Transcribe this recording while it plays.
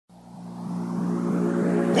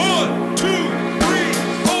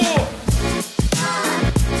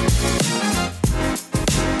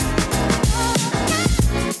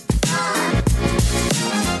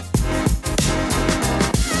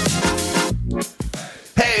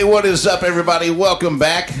Hey, what is up, everybody? Welcome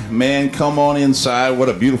back. Man, come on inside. What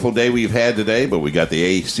a beautiful day we've had today, but we got the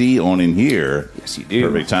AC on in here. Yes, you do.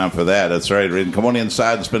 Perfect time for that. That's right. Come on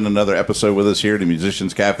inside and spend another episode with us here at the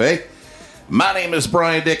Musicians Cafe. My name is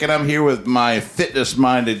Brian Dick, and I'm here with my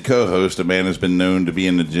fitness-minded co-host, a man who's been known to be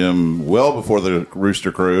in the gym well before the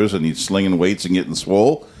rooster crows, and he's slinging weights and getting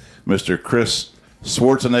swole, Mr. Chris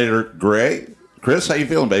Schwarzenegger Gray. Chris, how you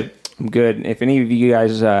feeling, babe? I'm good. If any of you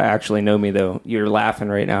guys actually know me, though, you're laughing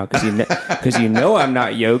right now because you know I'm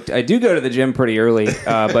not yoked. I do go to the gym pretty early,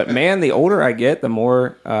 but man, the older I get, the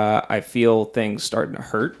more I feel things starting to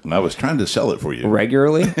hurt. And I was trying to sell it for you.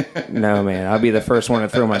 Regularly? No, man. I'll be the first one to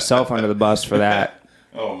throw myself under the bus for that.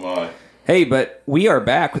 Oh, my. Hey, but we are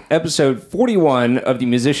back with episode 41 of the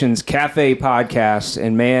Musicians Cafe podcast,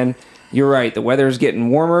 and man, you're right. The weather's getting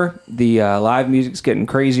warmer. The live music's getting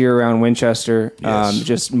crazier around Winchester. Yes.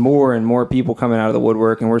 Just more and more people coming out of the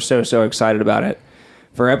woodwork, and we're so excited about it.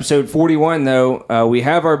 For episode 41, though, we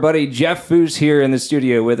have our buddy Jeff Foose here in the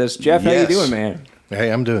studio with us. Jeff, Yes. how you doing, man?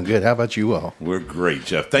 Hey, I'm doing good. How about you all? We're great,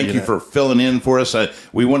 Jeff. Thank you for filling in for us.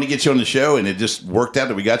 We want to get you on the show, and it just worked out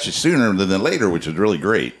that we got you sooner than later, which is really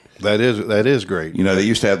great. That is great. You know, they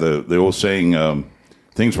used to have the old saying,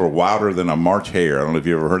 things were wilder than a March hare. I don't know if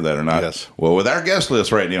you ever heard that or not. Yes. Well, with our guest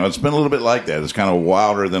list right now, it's been a little bit like that. It's kind of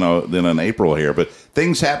wilder than an April hare. But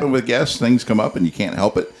things happen with guests. Things come up, and you can't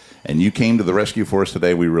help it. And you came to the rescue for us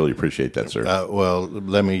today. We really appreciate that, sir. Well,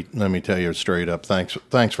 let me tell you straight up. Thanks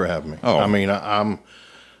for having me. Oh. I mean, I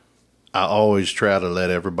always try to let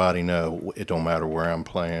everybody know it don't matter where I'm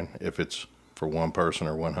playing, if it's for one person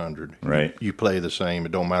or 100. Right. You play the same.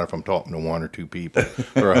 It don't matter if I'm talking to one or two people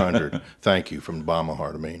or 100. Thank you from the bottom of my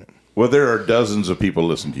heart. I mean it. Well, there are dozens of people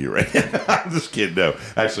listening to you right now. I'm just kidding. No,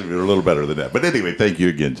 actually, we're a little better than that. But anyway, thank you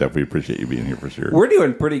again, Jeff. We appreciate you being here for sure. We're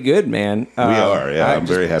doing pretty good, man. We are, yeah. I'm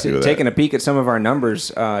very happy with that. Taking a peek at some of our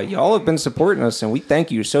numbers, y'all have been supporting us, and we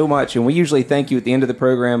thank you so much. And we usually thank you at the end of the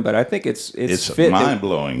program, but I think it's fit.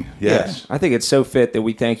 Mind-blowing, yes. Yeah, I think it's so fit that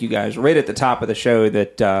we thank you guys right at the top of the show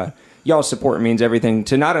that y'all's support means everything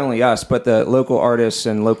to not only us, but the local artists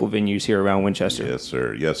and local venues here around Winchester. Yes,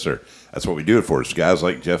 sir. Yes, sir. That's what we do it for. It's guys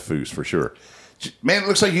like Jeff Foose, for sure. Man, it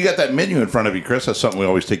looks like you got that menu in front of you, Chris. That's something we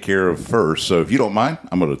always take care of first. So if you don't mind,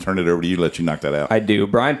 I'm going to turn it over to you, let you knock that out. I do.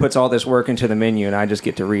 Brian puts all this work into the menu, and I just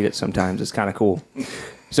get to read it sometimes. It's kind of cool.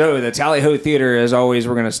 So the Tally-Ho Theater, as always,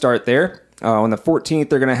 we're going to start there. On the 14th,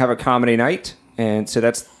 they're going to have a comedy night, and so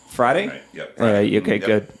that's Friday? Right. Yep. Friday. Okay, Yep.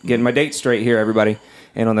 good. Getting my dates straight here, everybody.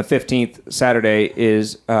 And on the 15th, Saturday,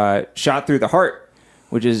 is Shot Through the Heart,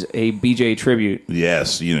 which is a BJ tribute.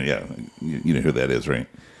 Yes. You know who that is, right?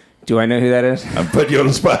 Do I know who that is? I'm putting you on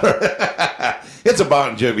the spot. It's a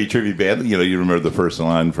Bon Jovi tribute band. You know, you remember the first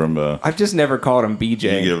line from... I've just never called him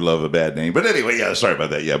BJ. You Give Love a Bad Name. But anyway, yeah, sorry about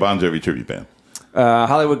that. Yeah, Bon Jovi tribute band.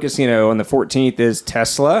 Hollywood Casino on the 14th is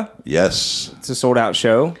Tesla. Yes. It's a sold-out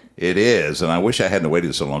show. It is, and I wish I hadn't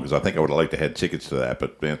waited so long because I think I would have liked to have had tickets to that.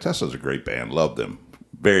 But, man, Tesla's a great band. Love them.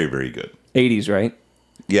 Very, very good. 80s, right?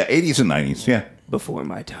 Yeah, 80s and 90s, yeah. Before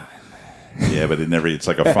my time. Yeah, but it's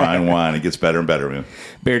like a fine wine. It gets better and better, man.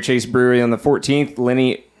 Bear Chase Brewery on the 14th,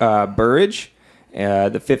 Lenny Burridge.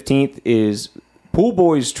 The 15th is Pool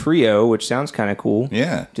Boys Trio, which sounds kind of cool.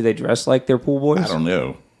 Yeah. Do they dress like they're pool boys? I don't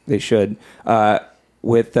know. They should.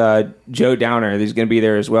 With Joe Downer, he's going to be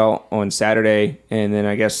there as well on Saturday. And then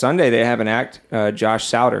I guess Sunday they have an act, Josh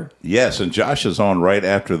Souter. Yes, and Josh is on right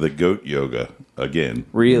after the goat yoga again.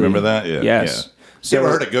 Really? Remember that? Yeah. Yes. Yeah. So, You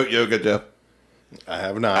ever heard of goat yoga, Jeff? I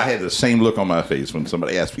have not. I had the same look on my face when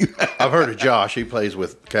somebody asked me that. I've heard of Josh. He plays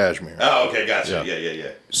with Kashmir. Oh, okay, gotcha.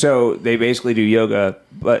 Yeah. So they basically do yoga,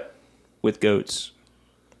 but with goats.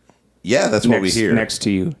 Yeah, that's what we hear. Next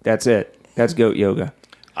to you. That's it. That's goat yoga.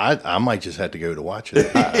 I might just have to go to watch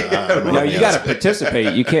it. No, you got to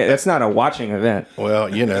participate. You can't. That's not a watching event. Well,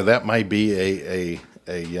 that might be a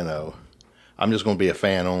I'm just going to be a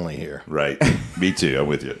fan only here. Right. Me too. I'm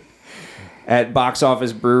with you. At Box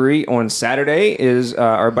Office Brewery on Saturday is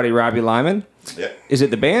our buddy Robbie Lyman. Yeah. Is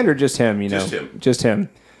it the band or just him? Just him.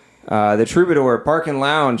 The Troubadour Park and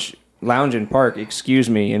Lounge and Park,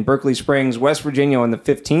 in Berkeley Springs, West Virginia on the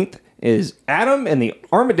 15th is Adam and the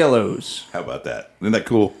Armadillos. How about that? Isn't that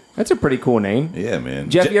cool? That's a pretty cool name. Yeah,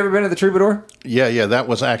 man. Jeff, you ever been to the Troubadour? Yeah. That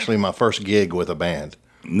was actually my first gig with a band.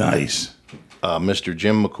 Nice. Mr.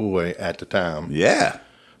 Jim McCoy at the time. Yeah.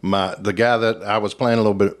 The guy that I was playing a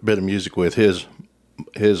little bit of music with,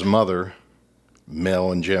 his mother,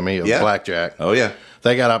 Mel and Jimmy of Blackjack. Oh yeah.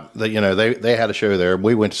 They got up. They had a show there.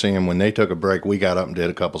 We went to see them. When they took a break, we got up and did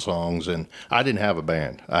a couple songs. And I didn't have a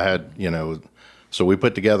band. I had so we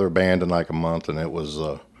put together a band in like a month, and it was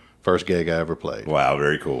First gig I ever played. Wow,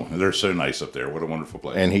 very cool. They're so nice up there. What a wonderful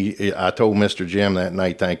place. And I told Mr. Jim that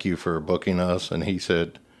night, thank you for booking us. And he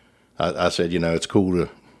said, I said, it's cool to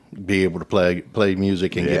be able to play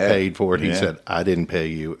music and get paid for it. He said, I didn't pay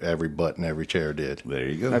you. Every butt and every chair did. There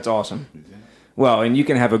you go. That's awesome. Well, and you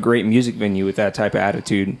can have a great music venue with that type of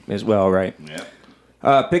attitude as well, right?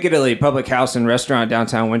 Yeah. Piccadilly Public House and Restaurant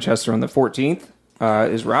downtown Winchester on the 14th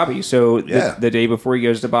is Robbie. So the day before he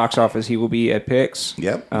goes to box office, he will be at Pix.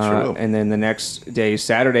 Yep, sure will. And then the next day,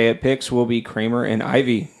 Saturday at Pix, will be Kramer and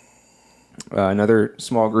Ivy, another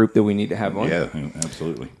small group that we need to have on. Yeah,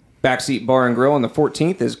 absolutely. Backseat Bar and Grill on the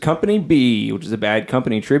 14th is Company B, which is a Bad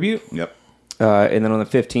Company tribute. Yep. And then on the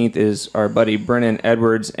 15th is our buddy Brennan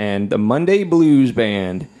Edwards and the Monday Blues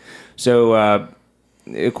Band. So,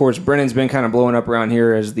 of course, Brennan's been kind of blowing up around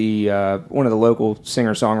here as the one of the local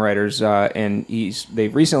singer-songwriters, and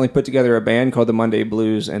they've recently put together a band called the Monday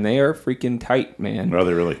Blues, and they are freaking tight, man. Are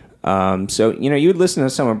they really? So, you'd listen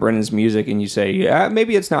to some of Brennan's music and you say, yeah,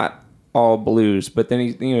 maybe it's not all blues, but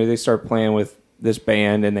then, they start playing with this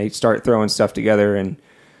band and they start throwing stuff together, and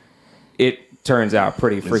it turns out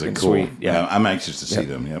pretty freaking cool? sweet. Yeah, I'm anxious to see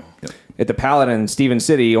them. Yep. At the Paladin, Stephen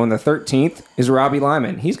City, on the 13th is Robbie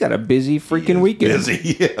Lyman. He's got a busy freaking weekend.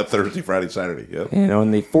 Busy, yeah. Thursday, Friday, Saturday. Yep. And on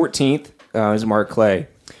the 14th is Mark Clay.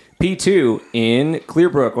 P2 in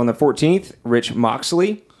Clearbrook on the 14th, Rich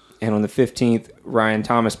Moxley. And on the 15th, Ryan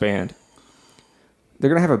Thomas Band. They're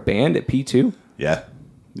going to have a band at P2? Yeah.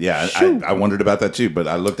 Yeah, I wondered about that too, but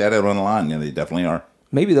I looked at it online, and they definitely are.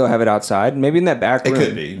 Maybe they'll have it outside. Maybe in that back room. It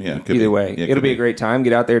could be, yeah. Either way, yeah, it'll be a great time.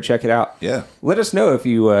 Get out there, check it out. Yeah. Let us know if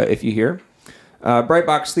you hear. Bright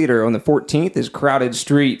Box Theater on the 14th is Crowded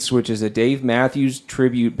Streets, which is a Dave Matthews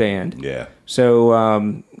tribute band. Yeah.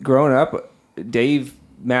 So growing up, Dave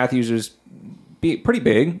Matthews was pretty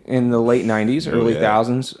big in the late 90s, early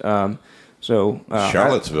 2000s.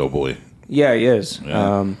 Charlottesville boy. Yeah, he is.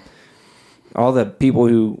 Yeah. All the people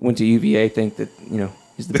who went to UVA think that,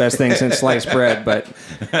 he's the best thing since sliced bread, but,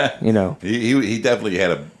 He definitely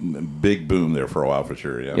had a big boom there for a while, for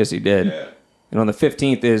sure, yeah. Yes, he did. Yeah. And on the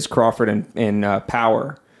 15th is Crawford and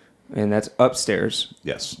Power, and that's upstairs.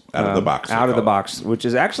 Yes, out of the box. Out of the box, which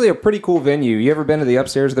is actually a pretty cool venue. You ever been to the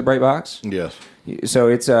upstairs of the Bright Box? Yes. So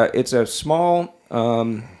it's a small,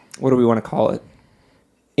 what do we want to call it?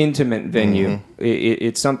 Intimate venue. Mm-hmm.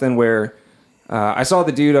 It's something where I saw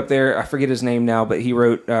the dude up there. I forget his name now, but he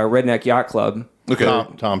wrote Redneck Yacht Club. Okay.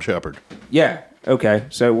 Tom Shepard. Yeah. Okay.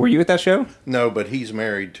 So were you at that show? No, but he's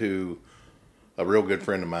married to a real good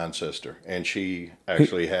friend of mine's sister, and she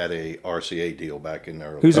actually had a RCA deal back in the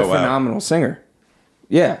early. Who's a phenomenal singer?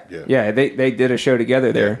 Yeah. They did a show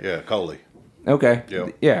together there. Yeah, Coley. Okay.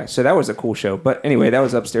 Yep. Yeah. So that was a cool show. But anyway, that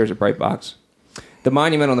was upstairs at Bright Box. The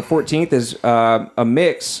Monument on the 14th is a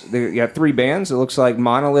mix. They got three bands. It looks like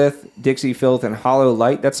Monolith, Dixie Filth, and Hollow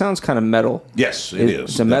Light. That sounds kind of metal. Yes, it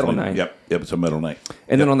is. It's a metal Definitely. night. Yep, it's a metal night.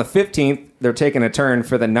 And then on the 15th, they're taking a turn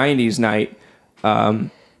for the 90s night.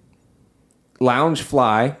 Lounge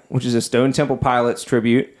Fly, which is a Stone Temple Pilots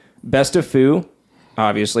tribute. Best of Foo,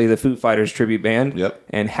 obviously, the Foo Fighters tribute band. Yep.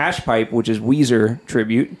 And Hash Pipe, which is Weezer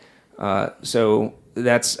tribute. So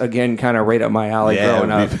that's, again, kind of right up my alley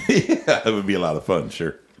growing up. Yeah, it would be a lot of fun,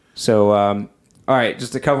 sure. So, all right,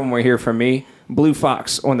 just a couple more here from me. Blue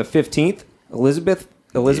Fox on the 15th. Elizabeth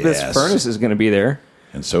Yes. Furnace is going to be there.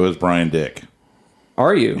 And so is Brian Dick.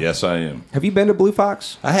 Are you? Yes, I am. Have you been to Blue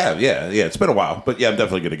Fox? I have, yeah. It's been a while, but yeah, I'm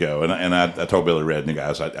definitely going to go. And I told Billy Red and the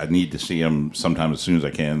guys I need to see them sometime as soon as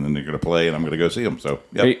I can, and they're going to play, and I'm going to go see them. So,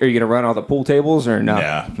 yep. Are you going to run all the pool tables or not?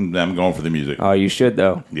 Yeah, I'm going for the music. Oh, you should,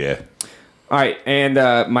 though. Yeah. All right, and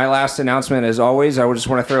my last announcement, as always, I would just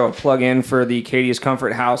want to throw a plug in for the Cadius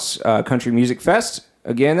Comfort House Country Music Fest.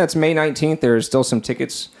 Again, that's May 19th. There's still some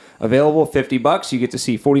tickets available, $50. You get to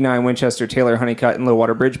see 49 Winchester, Taylor Honeycutt, and Little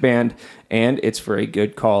Water Bridge Band, and it's for a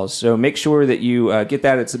good cause. So make sure that you get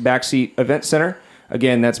that. It's the Backseat Event Center.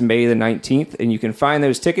 Again, that's May the 19th, and you can find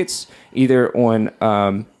those tickets either on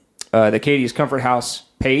the Cadius Comfort House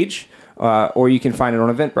page, or you can find it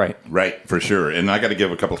on Eventbrite. Right, for sure. And I got to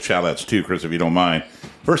give a couple of shout-outs, too, Chris, if you don't mind.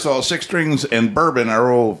 First of all, Six Strings and Bourbon,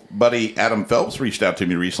 our old buddy Adam Phelps reached out to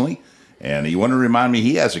me recently, and he wanted to remind me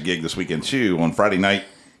he has a gig this weekend, too. On Friday night,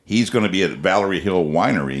 he's going to be at Valerie Hill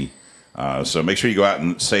Winery. So make sure you go out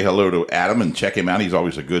and say hello to Adam and check him out. He's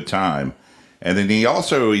always a good time. And then he's going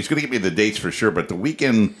to give me the dates for sure, but the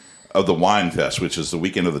weekend of the Wine Fest, which is the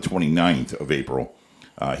weekend of the 29th of April,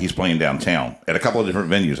 he's playing downtown at a couple of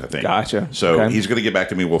different venues, I think. Gotcha. So Okay. he's going to get back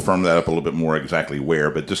to me. We'll firm that up a little bit more exactly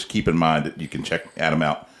where, but just keep in mind that you can check Adam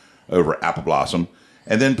out over at Apple Blossom.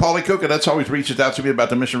 And then Paulie Coca, that's always reaches out to me about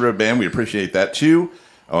the Mission Road Band. We appreciate that, too.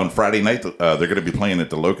 On Friday night, they're going to be playing at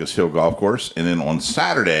the Locust Hill Golf Course. And then on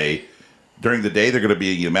Saturday, during the day, they're going to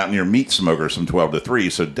be Mountaineer Meat Smokers from 12 to 3.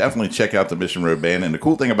 So definitely check out the Mission Road Band. And the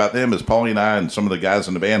cool thing about them is Paulie and I and some of the guys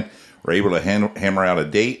in the band were able to hammer out a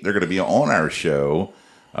date. They're going to be on our show.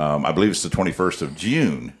 I believe it's the 21st of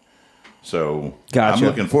June. So Gotcha. I'm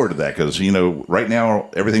looking forward to that because, right now,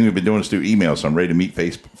 everything we've been doing is through email. So I'm ready to meet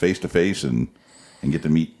face to face and get to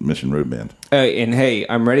meet Mission Road Band. And hey,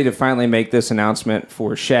 I'm ready to finally make this announcement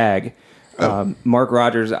for Shag. Mark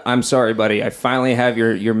Rogers, I'm sorry, buddy. I finally have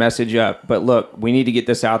your message up. But look, we need to get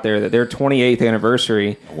this out there that their 28th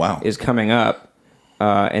anniversary is coming up.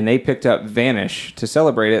 And they picked up Vanish to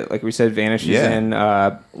celebrate it. Like we said, Vanish is in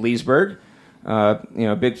Leesburg.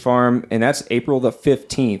 Big farm, and that's April the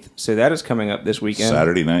 15th. So that is coming up this weekend.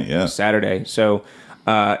 Saturday night, yeah. Saturday. So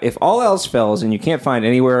if all else fails and you can't find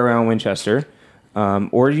anywhere around Winchester,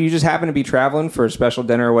 or you just happen to be traveling for a special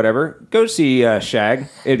dinner or whatever, go see Shag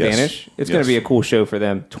at Vanish. It's going to be a cool show for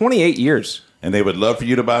them. 28 years. And they would love for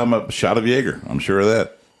you to buy them a shot of Jaeger. I'm sure of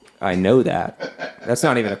that. I know that. That's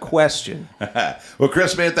not even a question. Well,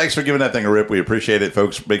 Chris, man, thanks for giving that thing a rip. We appreciate it,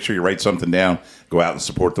 folks. Make sure you write something down. Go out and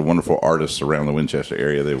support the wonderful artists around the Winchester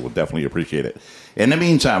area. They will definitely appreciate it. In the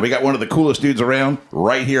meantime, we got one of the coolest dudes around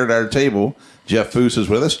right here at our table. Jeff Foose is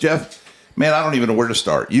with us. Jeff, man, I don't even know where to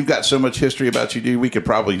start. You've got so much history about you, dude. We could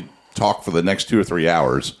probably talk for the next 2 or 3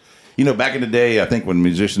 hours. Back in the day, I think when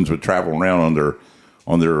musicians would travel around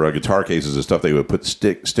on their guitar cases and stuff, they would put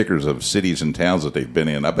stickers of cities and towns that they've been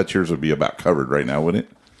in. I bet yours would be about covered right now, wouldn't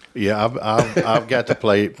it? Yeah, I've got to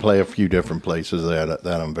play a few different places that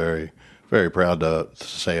I'm very, very proud to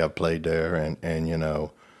say I've played there,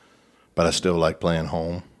 and but I still like playing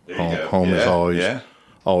home. Home is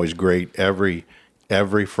always great. Every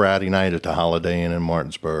Friday night at the Holiday Inn in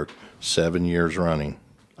Martinsburg, 7 years running,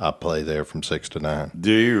 I play there from 6 to 9.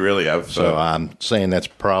 Do you really? So I'm saying that's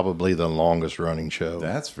probably the longest running show.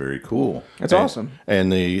 That's very cool. That's awesome.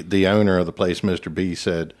 And the owner of the place, Mr. B,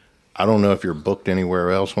 said, I don't know if you're booked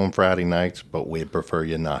anywhere else on Friday nights, but we'd prefer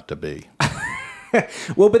you not to be.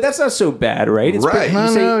 Well, but that's not so bad, right? It's right.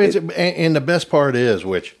 And the best part is,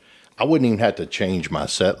 which I wouldn't even have to change my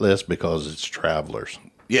set list because it's travelers.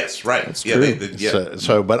 Yes, right. That's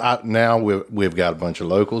true. But now we've got a bunch of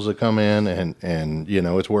locals that come in, and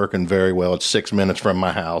it's working very well. It's 6 minutes from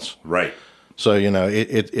my house. Right. So,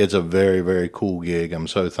 it's a very, very cool gig. I'm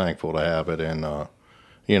so thankful to have it. And,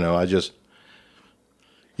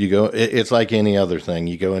 it's like any other thing.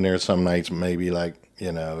 You go in there some nights, maybe like,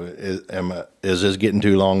 is this getting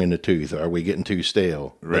too long in the tooth? Are we getting too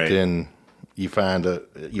stale? Right. But then you find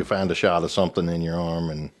a shot of something in your arm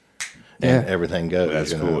and everything goes.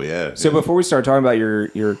 That's cool, yeah. So before we start talking about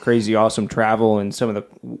your crazy, awesome travel and some of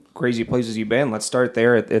the crazy places you've been, let's start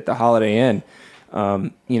there at the Holiday Inn.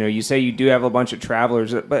 You say you do have a bunch of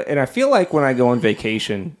travelers, and I feel like when I go on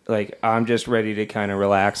vacation, like I'm just ready to kind of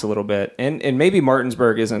relax a little bit. And maybe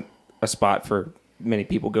Martinsburg isn't a spot for many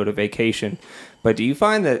people go to vacation, but do you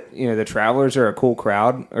find that the travelers are a cool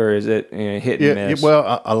crowd, or is it hit and miss?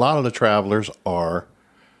 Well, a lot of the travelers are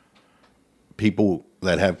people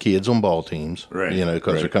that have kids on ball teams, right?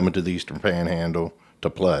 Because they're coming to the Eastern Panhandle to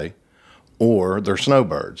play, or they're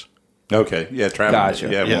snowbirds. Okay, yeah,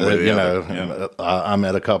 traveling. Gotcha. I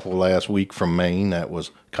met a couple last week from Maine that was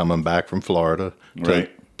coming back from Florida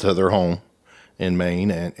to their home in Maine,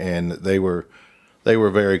 and they were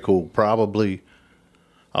very cool. Probably,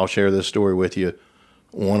 I'll share this story with you.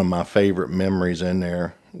 One of my favorite memories in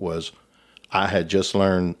there was I had just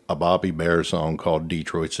learned a Bobby Bear song called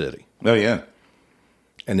Detroit City. Oh, yeah.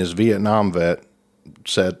 And this Vietnam vet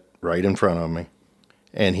sat right in front of me,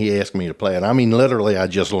 and he asked me to play it. I mean, literally, I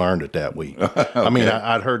just learned it that week. Okay. I mean,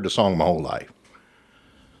 I'd heard the song my whole life.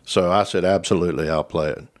 So I said, absolutely, I'll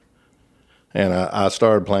play it. And I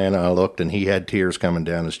started playing, and I looked, and he had tears coming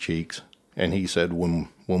down his cheeks. And he said, when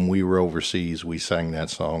we were overseas, we sang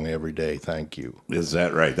that song every day. Thank you. Is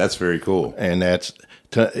that right? That's very cool. And that's,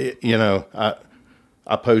 I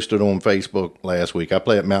posted on Facebook last week. I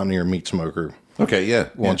play at Mountaineer Meat Smoker. Okay, yeah.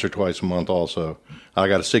 Once or twice a month also. I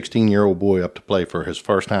got a 16-year-old boy up to play for his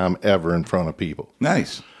first time ever in front of people.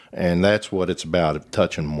 Nice. And that's what it's about,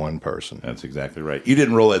 touching one person. That's exactly right. You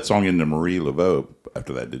didn't roll that song into Marie Laveau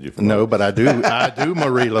after that, did you? No, but I do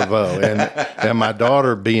Marie Laveau. And my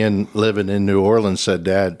daughter, living in New Orleans, said,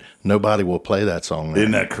 Dad, nobody will play that song now.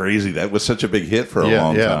 Isn't that crazy? That was such a big hit for a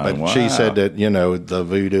long time. Yeah, but she said that, the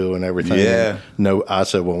voodoo and everything. Yeah. No, I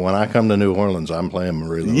said, well, when I come to New Orleans, I'm playing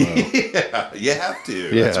Marie Laveau. Yeah, you have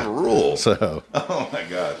to. Yeah. That's a rule. So. Oh, my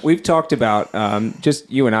gosh. We've talked about,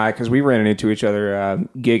 just you and I, because we ran into each other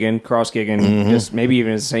cross gigging, just maybe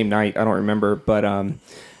even the same night. I don't remember. But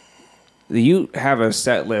you have a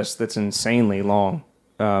set list that's insanely long,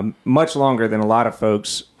 much longer than a lot of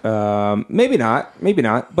folks. Maybe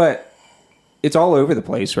not, but it's all over the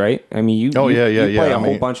place, right? I mean, you play a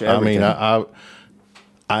whole bunch of everything.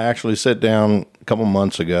 I actually sat down a couple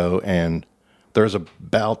months ago, and there's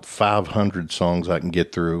about 500 songs I can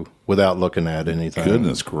get through without looking at anything.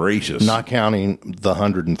 Goodness gracious. Not counting the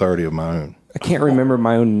 130 of my own. I can't remember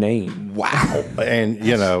my own name. Wow. And,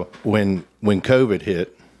 you know, when COVID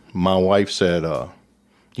hit, my wife said,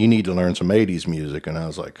 you need to learn some 80s music. And I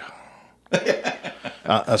was like,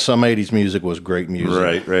 some 80s music was great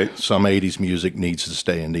music. Right. Some 80s music needs to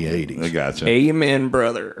stay in the 80s. I gotcha. Amen,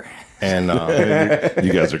 brother. And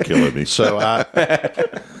you guys are killing me. so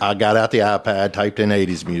I got out the iPad, typed in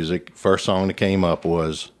 80s music. First song that came up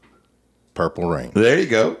was Purple Rain. There you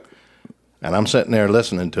go. And I'm sitting there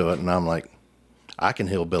listening to it, and I'm like, I can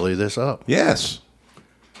hillbilly this up. Yes.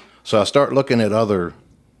 So I start looking at other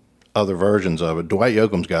versions of it. Dwight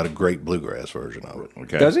Yoakam's got a great bluegrass version of it.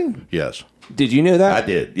 Okay. Does he? Yes. Did you know that? I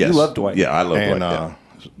did. Yes. You love Dwight. Yeah, I love And, Dwight. Yeah.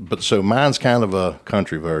 but so mine's kind of a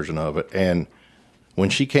country version of it. And when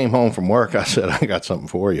she came home from work, I said, I got something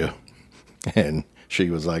for you. And she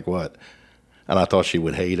was like, what? And I thought she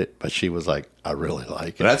would hate it, but she was like, I really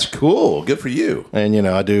like it. That's cool. Good for you. And, you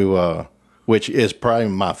know, I do, which is probably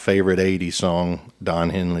my favorite 80s song, Don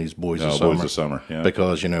Henley's Boys of Summer. Boys of Summer, yeah.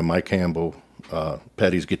 Because, you know, Mike Campbell,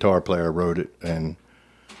 Petty's guitar player, wrote it, and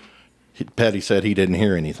Petty said he didn't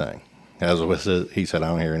hear anything. He said, I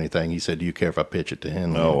don't hear anything. He said, do you care if I pitch it to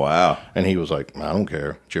Henley? Oh, wow. And he was like, I don't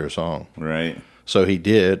care. It's your song. Right. So he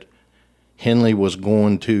did. Henley was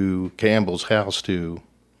going to Campbell's house to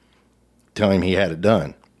tell him he had it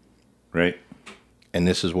done. Right. And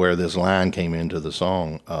this is where this line came into the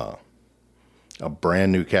song. A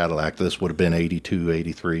brand new Cadillac. This would have been 82,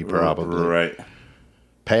 83 probably. Right.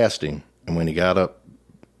 Passed him. And when he got up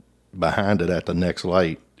behind it at the next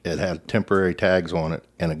light, it had temporary tags on it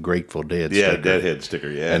and a Grateful Dead sticker. Yeah, Deadhead sticker,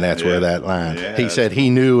 yeah. And that's where that line. Yeah. He said he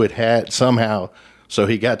knew it had somehow. So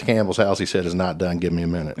he got to Campbell's house. He said, it's not done. Give me a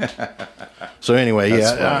minute. So anyway,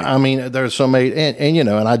 That's funny. I mean, there's so many. And, you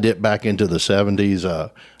know, and I dipped back into the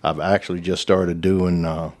 70s. I've actually just started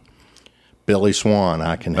doing Billy Swan,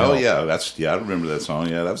 I Can Help. Oh, yeah. I remember that song.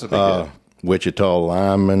 Yeah, that was a big hit. Wichita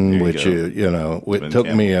Lineman, There which, you you know, it Ben took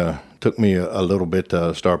Campbell. me a little bit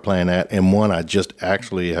to start playing that. And one I just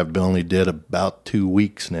actually have only did about 2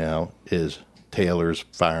 weeks now is Taylor's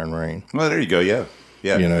Fire and Rain. Well, there you go. Yeah.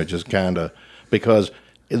 Yeah. You know, just kind of, because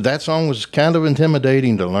that song was kind of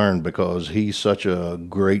intimidating to learn because he's such a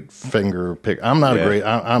great finger pick. I'm not a great,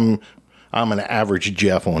 I'm an average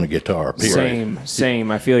Jeff on a guitar. Period. Same.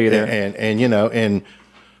 I feel you there. And you know,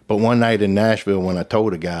 but one night in Nashville when I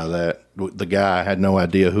told a guy that, the guy had no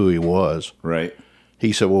idea who he was. Right.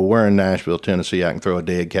 He said, well, we're in Nashville, Tennessee. I can throw a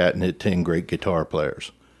dead cat and hit 10 great guitar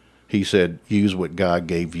players. He said, use what God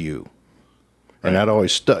gave you. And that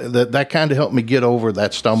always that kind of helped me get over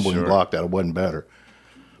that stumbling block that I wasn't better.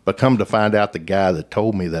 But come to find out, the guy that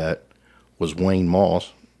told me that was Wayne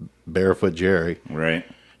Moss, Barefoot Jerry. Right.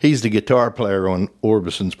 He's the guitar player on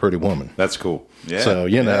Orbison's Pretty Woman. That's cool. Yeah. So,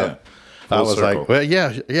 you know, Yeah. I Full was circle. like, well,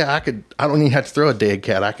 yeah, I don't even have to throw a dead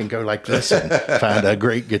cat. I can go like this and find a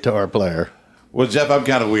great guitar player. Well, Jeff, I'm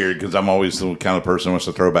kind of weird because I'm always the kind of person who wants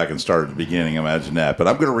to throw back and start at the beginning. Imagine that. But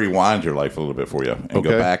I'm going to rewind your life a little bit for you and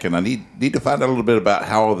go back. And I need to find out a little bit about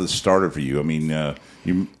how all this started for you. I mean,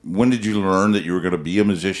 when did you learn that you were going to be a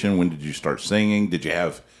musician? When did you start singing? Did you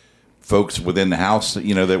have folks within the house,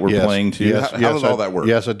 you know, that were playing too? Yes, how did all that work?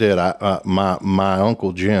 Yes, I did. My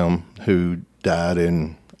Uncle Jim, who died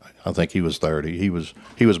in, I think he was 30. He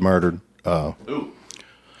was murdered.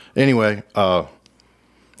 Anyway,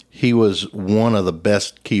 he was one of the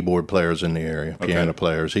best keyboard players in the area, piano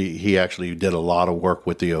players. He actually did a lot of work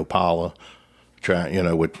with the Opala,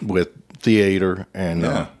 with theater,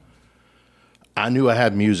 and I knew I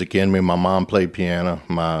had music in me. My mom played piano.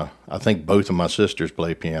 I think both of my sisters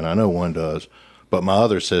play piano. I know one does, but my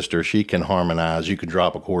other sister, she can harmonize. You can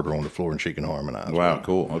drop a quarter on the floor and she can harmonize. Wow,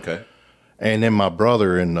 cool. Okay. And then my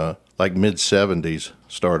brother in the mid-70s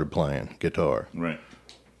started playing guitar. Right.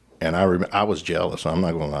 And I was jealous. I'm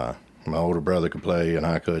not going to lie. My older brother could play and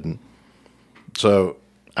I couldn't. So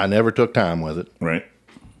I never took time with it. Right.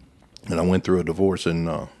 And I went through a divorce in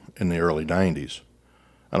the early 90s.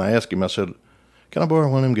 And I asked him, I said, can I borrow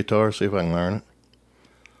one of them guitars, see if I can learn it?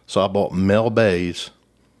 So I bought Mel Bay's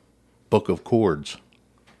Book of Chords.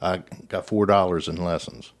 I got $4 in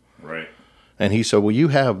lessons. Right. And he said, well, you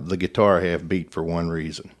have the guitar half beat for one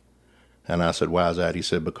reason. And I said, why is that? He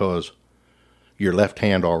said, because your left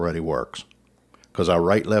hand already works. because I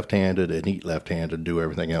write left-handed and eat left-handed, do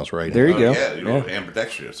everything else right. There you go. Yeah, you know, hand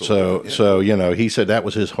protects you. So you know, he said that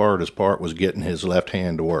was his hardest part, was getting his left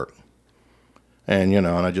hand to work. And you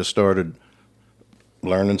know, and I just started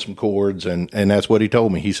learning some chords, and that's what he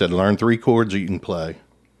told me. He said, learn 3 chords that you can play,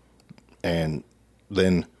 and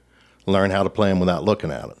then learn how to play them without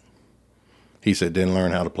looking at it. He said, then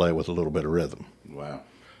learn how to play with a little bit of rhythm. Wow.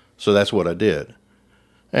 So that's what I did.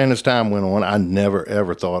 And as time went on, I never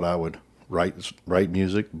ever thought I would write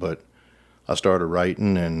music, but I started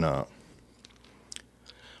writing, and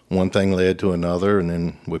one thing led to another, and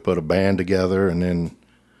then we put a band together, and then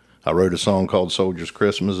I wrote a song called Soldier's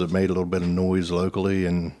Christmas that made a little bit of noise locally,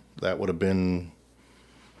 and that would have been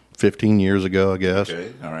 15 years ago, I guess.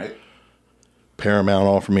 Okay, all right. Paramount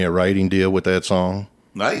offered me a writing deal with that song.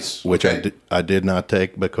 Nice. Which okay. I did not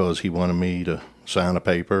take, because he wanted me to sign a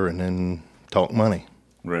paper and then talk money.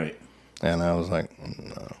 Right. And I was like,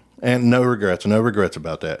 no. And no regrets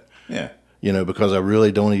about that. Yeah. You know, because I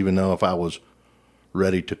really don't even know if I was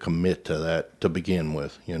ready to commit to that to begin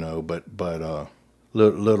with, you know. But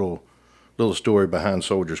little story behind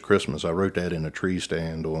Soldier's Christmas. I wrote that in a tree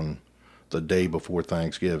stand on the day before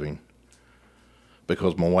Thanksgiving,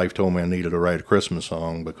 because my wife told me I needed to write a Christmas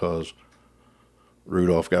song, because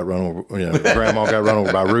Rudolph got run over, you know, Grandma got run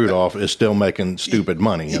over by Rudolph, is still making stupid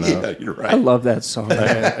money, you know. Yeah, you're right. I love that song.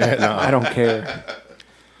 I don't care.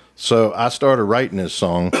 So I started writing this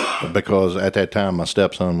song because at that time my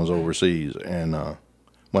stepson was overseas, and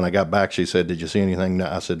when I got back, she said, "Did you see anything?"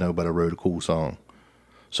 I said, "No, but I wrote a cool song."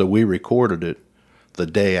 So we recorded it the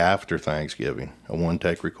day after Thanksgiving, a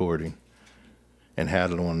one-take recording, and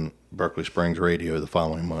had it on Berkeley Springs radio the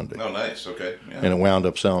following Monday. Oh, nice. Okay. Yeah. And it wound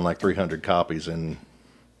up selling like 300 copies.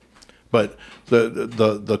 But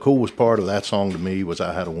the coolest part of that song to me was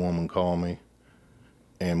I had a woman call me,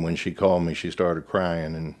 and when she called me, she started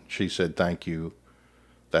crying, and she said, "Thank you.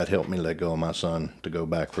 That helped me let go of my son to go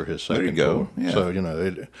back for his second tour." Yeah. So, you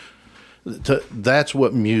know, that's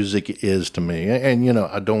what music is to me. And, you know,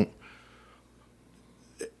 I don't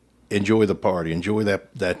enjoy the party, enjoy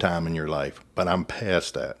that time in your life, but I'm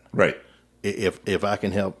past that. Right. If I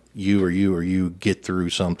can help you or you get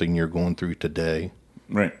through something you're going through today,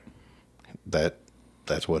 Right.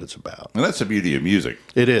 that's what it's about. And that's the beauty of music.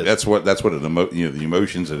 It is. That's what it the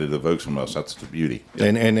emotions that it evokes from us. That's the beauty. Yeah.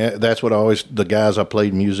 And that's what the guys I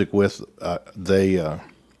played music with,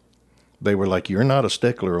 they were like, "You're not a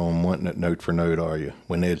stickler on wanting it note for note, are you?"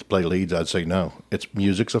 When they'd play leads, I'd say, "No,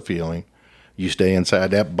 music's a feeling. You stay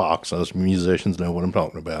inside that box. Us musicians know what I'm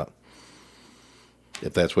talking about.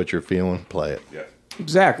 If that's what you're feeling, play it." Yeah.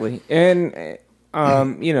 Exactly. And,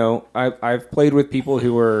 you know, I've played with people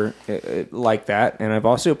who were like that, and I've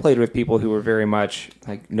also played with people who were very much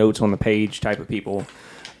like notes on the page type of people.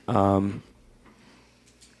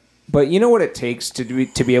 But you know what it takes to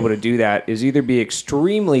be able to do that is either be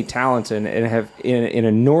extremely talented and have an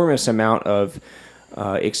enormous amount of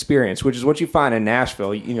experience, which is what you find in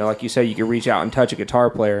Nashville. You know, like you said, you can reach out and touch a guitar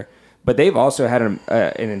player, but they've also had an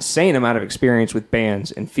insane amount of experience with bands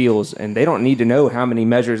and feels, and they don't need to know how many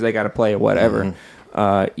measures they got to play or whatever.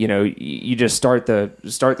 Mm-hmm. You know, you just start the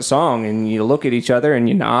song and you look at each other and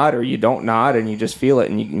you nod or you don't nod and you just feel it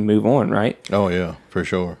and you can move on, right? Oh yeah, for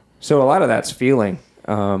sure. So a lot of that's feeling.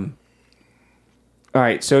 All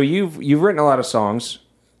right, so you've written a lot of songs.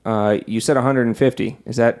 You said 150.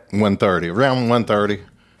 Is that 130? Around 130.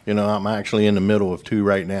 You know, I'm actually in the middle of 2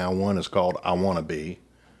 right now. One is called "I Want to Be."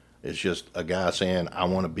 It's just a guy saying, "I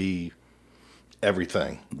want to be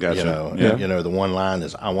everything." Gotcha. You know, Yeah. you know, the one line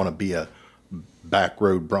is, "I want to be a back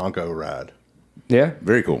road Bronco ride." yeah?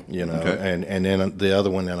 Very cool. You know, Okay. and then the other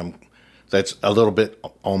one that's a little bit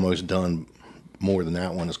almost done more than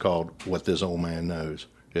that one is called "What This Old Man Knows."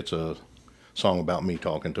 It's a song about me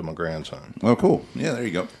talking to my grandson. Oh, cool. Yeah, there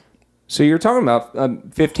you go. So you're talking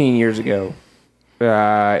about 15 years ago.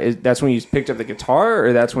 That's when you picked up the guitar,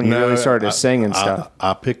 or that's when you really started to sing and stuff?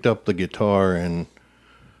 I picked up the guitar, and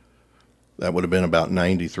that would have been about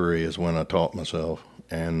 93 is when I taught myself.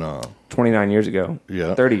 And 29 years ago.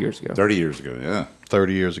 Yeah. 30 years ago. 30 years ago, yeah.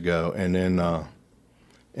 30 years ago. And then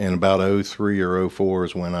in about 03 or 04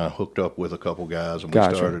 is when I hooked up with a couple guys, and we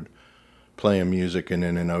Gotcha. started playing music. And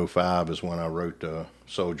then in 05 is when I wrote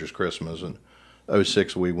Soldier's Christmas. And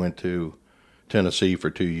 06 we went to Tennessee for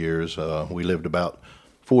 2 years. We lived about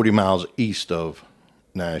 40 miles east of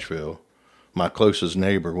Nashville. My closest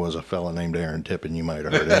neighbor was a fella named Aaron Tippin. You might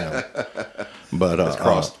have heard of him. But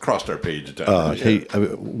Crossed our page at times.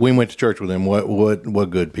 we went to church with him. What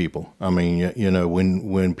good people. I mean, you know,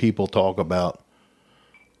 when people talk about,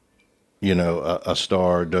 you know, a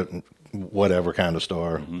star, whatever kind of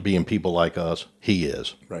star, being people like us, he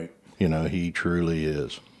is. Right. You know, he truly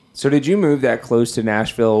is. So did you move that close to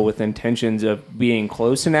Nashville with intentions of being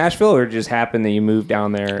close to Nashville, or it just happened that you moved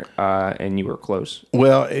down there and you were close?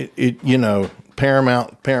 Well, it you know,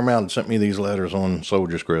 Paramount sent me these letters on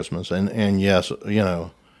Soldier's Christmas, and yes, you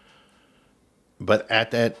know, but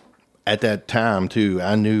at that time too,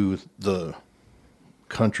 I knew the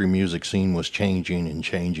country music scene was changing and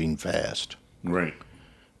changing fast. Right.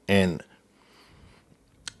 And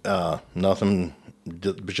nothing,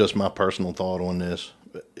 just my personal thought on this.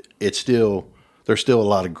 There's still a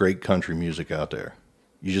lot of great country music out there.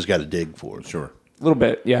 You just got to dig for it. Sure. A little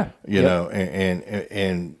bit, yeah. You know,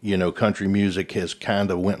 and you know, country music has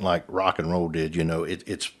kind of went like rock and roll did. You know,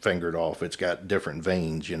 it's fingered off. It's got different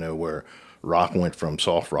veins. You know, where rock went from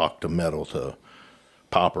soft rock to metal to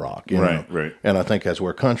pop rock. You know? Right. And I think that's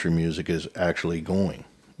where country music is actually going.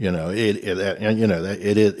 You know, it's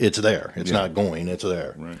there. It's not going. It's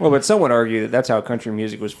there. Right. Well, but some would argue that that's how country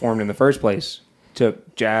music was formed in the first place.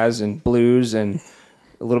 Took jazz and blues and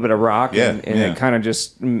a little bit of rock, and it kind of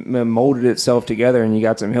just molded itself together, and you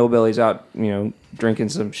got some hillbillies out, you know, drinking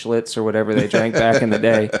some Schlitz or whatever they drank back in the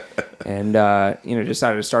day, and you know,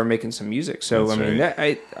 decided to start making some music. So that's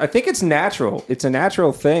I think it's natural. It's a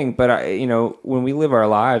natural thing, but you know, when we live our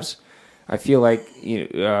lives, I feel like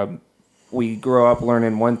we grow up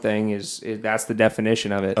learning one thing is that's the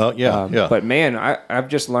definition of it. Yeah. But man, I've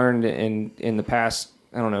just learned in the past,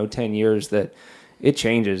 I don't know, 10 years that it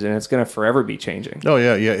changes, and it's going to forever be changing. Oh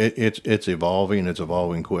yeah. It's evolving. It's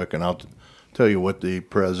evolving quick. And I'll tell you what the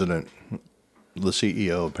president, the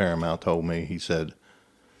CEO of Paramount, told me. He said,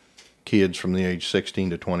 "Kids from the age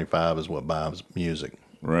 16 to 25 is what buys music,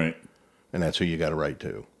 Right. and that's who you got to write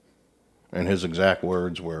to." And his exact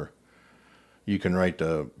words were, "You can write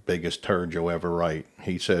the biggest turd you'll ever write."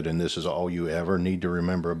 He said, "And this is all you ever need to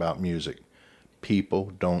remember about music.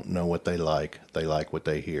 People don't know what they like what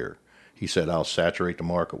they hear." He said, "I'll saturate the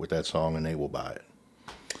market with that song and they will buy it."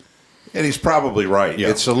 And he's probably right. Yeah.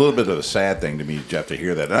 It's a little bit of a sad thing to me, Jeff, to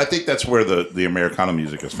hear that. And I think that's where the Americana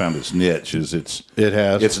music has found its niche.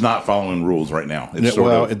 It's not following rules right now. It's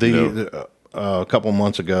a couple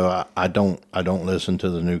months ago, I don't listen to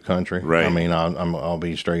the new country. Right. I mean, I'll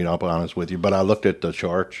be straight up honest with you. But I looked at the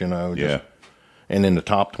charts, you know. And in the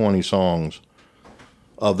top 20 songs,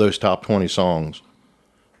 of those top 20 songs,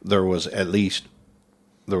 there was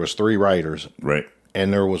 3 writers. Right.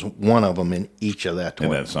 And there was one of them in each of that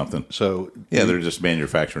 20. And that's something. So yeah, they're just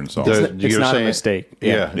manufacturing songs. It's not a mistake.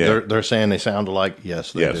 Yeah. They're saying they sound alike.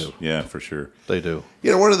 Yes, they do. Yeah, for sure. They do.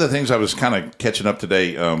 You know, one of the things I was kind of catching up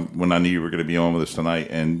today when I knew you were going to be on with us tonight,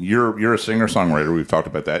 and you're a singer-songwriter. We've talked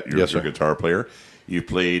about that. You're a guitar player. You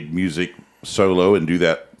played music solo and do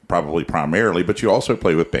that probably primarily, but you also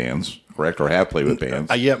play with bands, correct? Or have played with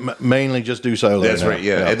bands? Mainly just do solo. That's now. right,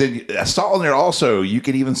 yeah. And then I saw in there also you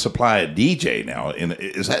can even supply a DJ now. And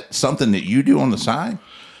is that something that you do on the side?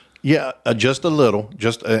 Yeah, just a little.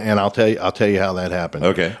 And I'll tell you how that happened.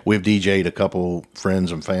 Okay. We've DJ'd a couple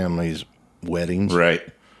friends and families' weddings. Right.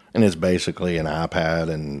 And it's basically an iPad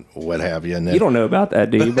and what have you. And then, You don't know about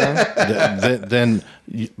that, do you, Brian? then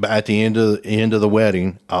at the end of the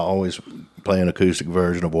wedding, I always play an acoustic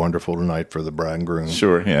version of "Wonderful Tonight" for the bride and groom.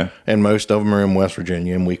 Sure, yeah. And most of them are in West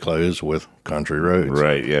Virginia, and we close with "Country Roads."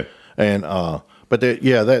 Right, yeah. And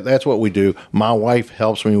that's what we do. My wife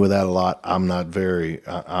helps me with that a lot. I'm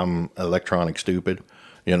I'm electronic stupid,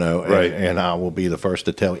 you know. Right. And I will be the first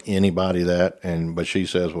to tell anybody that. But she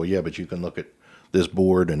says, "Well, yeah, but you can look at this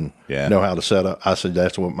board and know how to set up." I said,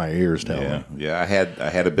 "That's what my ears tell me." Yeah. I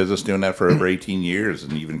had a business doing that for over 18 years,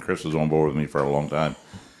 and even Chris was on board with me for a long time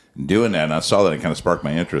doing that. And I saw that it kind of sparked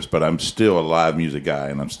my interest. But I'm still a live music guy,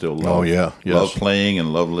 and I'm still love playing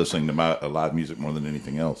and love listening to live music more than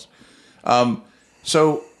anything else.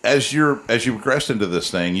 So as you progressed into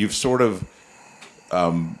this thing, you've sort of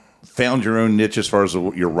found your own niche as far as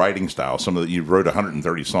your writing style. You wrote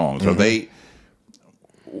 130 songs. Are they?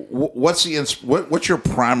 What's your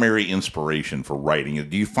primary inspiration for writing?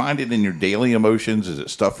 Do you find it in your daily emotions? Is it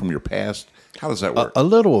stuff from your past? How does that work? A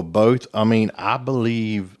little of both. I mean, I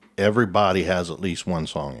believe everybody has at least one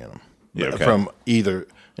song in them. Yeah, okay. From either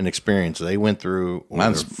an experience they went through. Or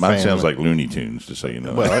mine sounds like Looney Tunes, just so you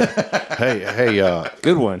know. Well, hey,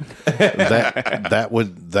 good one. that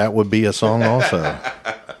would be a song also.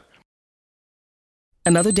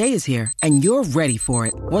 Another day is here, and you're ready for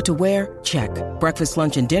it. What to wear? Check. Breakfast,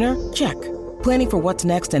 lunch, and dinner? Check. Planning for what's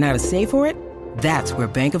next and how to save for it? That's where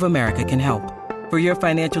Bank of America can help. For your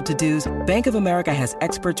financial to-dos, Bank of America has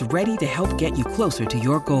experts ready to help get you closer to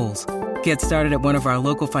your goals. Get started at one of our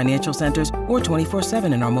local financial centers or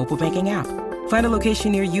 24/7 in our mobile banking app. Find a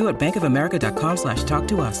location near you at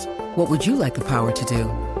bankofamerica.com/talktous. What would you like the power to do?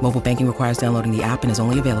 Mobile banking requires downloading the app and is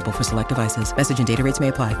only available for select devices. Message and data rates may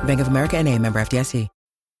apply. Bank of America N.A., member FDIC.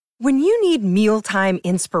 When you need mealtime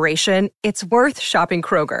inspiration, it's worth shopping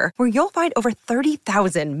Kroger, where you'll find over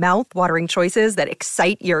 30,000 mouth-watering choices that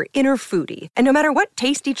excite your inner foodie. And no matter what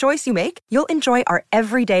tasty choice you make, you'll enjoy our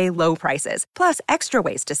everyday low prices, plus extra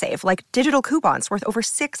ways to save, like digital coupons worth over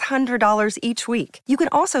 $600 each week. You can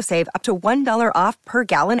also save up to $1 off per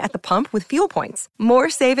gallon at the pump with fuel points. More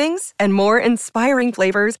savings and more inspiring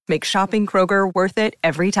flavors make shopping Kroger worth it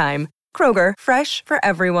every time. Kroger, fresh for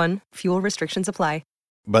everyone. Fuel restrictions apply.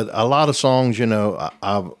 But a lot of songs, you know,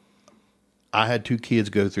 I had 2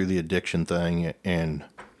 kids go through the addiction thing, and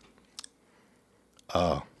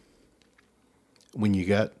when you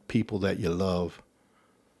got people that you love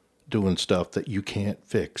doing stuff that you can't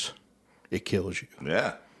fix, it kills you.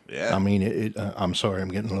 Yeah, yeah. I mean, I'm sorry, I'm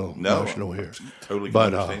getting a little emotional here. Totally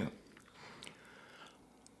can understand.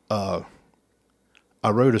 I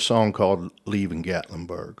wrote a song called "Leaving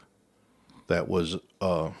Gatlinburg" that was.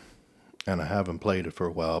 And I haven't played it for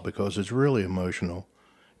a while because it's really emotional.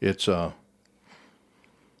 It's I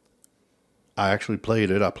actually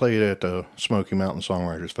played it. I played it at the Smoky Mountain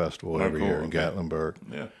Songwriters Festival every year in Gatlinburg.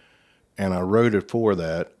 Yeah. And I wrote it for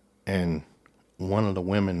that, and one of the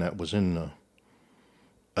women that was in the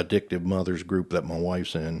Addictive Mothers group that my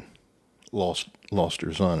wife's in lost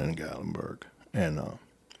her son in Gatlinburg. And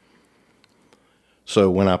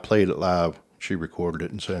so when I played it live, she recorded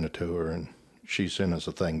it and sent it to her, and she sent us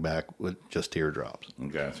a thing back with just teardrops.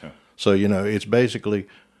 Gotcha. So, you know, it's basically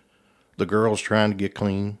the girl's trying to get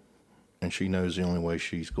clean, and she knows the only way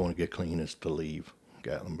she's going to get clean is to leave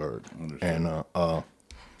Gatlinburg. And,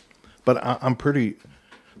 but I'm pretty,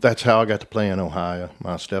 that's how I got to play in Ohio.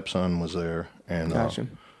 My stepson was there, and Gotcha.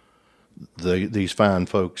 These fine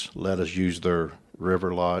folks let us use their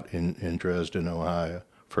river lot in Dresden, Ohio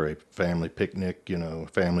for a family picnic, you know,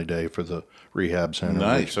 family day for the rehab center.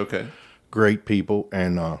 Nice, okay. Great people,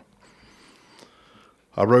 and I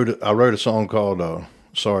wrote a song called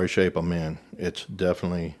 "Sorry Shape I'm In." It's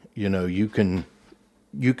definitely, you know, you can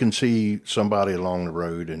see somebody along the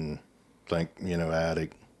road and think, you know,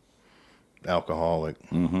 addict, alcoholic,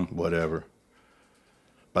 whatever.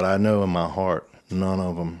 But I know in my heart, none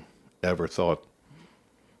of them ever thought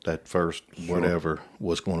that first whatever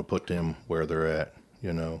was going to put them where they're at,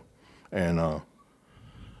 you know, and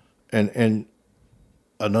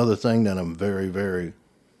another thing that I'm very, very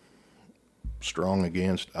strong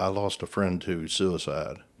against, I lost a friend to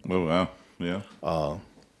suicide. Oh, wow. Yeah.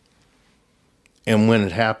 And when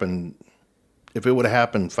it happened, if it would have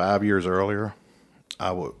happened 5 years earlier,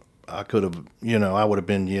 I could have, you know, I would have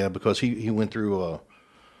been, because he went through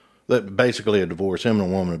basically a divorce. Him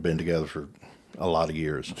and a woman had been together for a lot of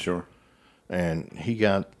years. Sure. And he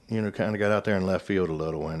got, you know, kind of got out there in left field a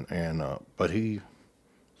little. But the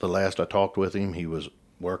last I talked with him, he was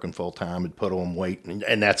working full time, had put on weight,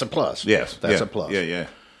 and that's a plus. Yes, that's a plus. Yeah.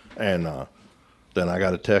 And then I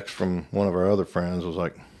got a text from one of our other friends. Was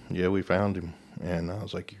like, "Yeah, we found him," and I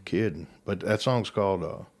was like, "You're kidding!" But that song's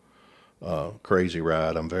called "Crazy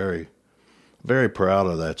Ride." I'm very, very proud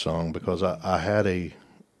of that song because I had I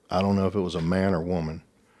don't know if it was a man or woman,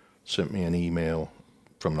 sent me an email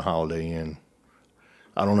from the Holiday Inn.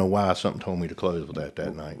 I don't know why something told me to close with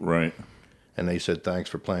that night. Right. And they said, "Thanks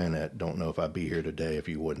for playing that. Don't know if I'd be here today if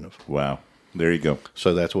you wouldn't have." Wow. There you go.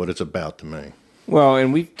 So that's what it's about to me. Well,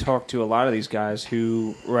 and we've talked to a lot of these guys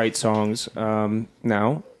who write songs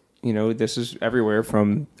now. You know, this is everywhere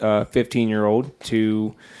from 15-year-old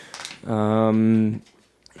to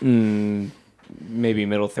maybe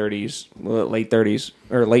middle 30s, late 30s,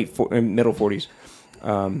 or middle 40s.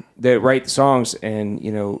 That write the songs, and,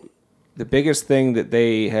 you know, the biggest thing that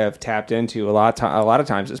they have tapped into a lot of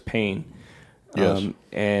times is pain. Yes.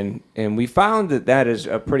 And we found that is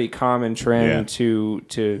a pretty common trend to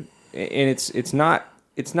and it's not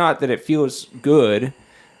that it feels good,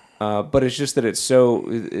 but it's just that it's so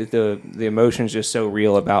the emotion's just so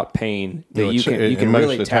real about pain that you can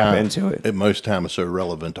really tap into it. At most time, it's so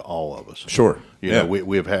relevant to all of us. Sure. You know,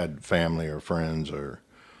 we've had family or friends or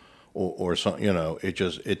something. You know,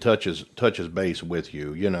 it touches base with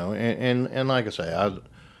you. You know, and like I say,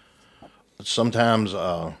 sometimes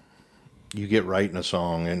you get writing a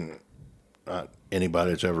song, and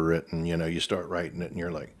anybody that's ever written, you know, you start writing it, and you're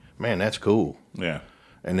like, man, that's cool. Yeah.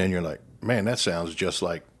 And then you're like, man, that sounds just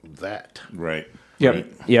like that. Right. Yep.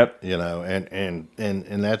 Right. Yep. You know, and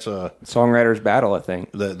that's a songwriter's battle, I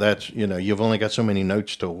think. That's, you know, you've only got so many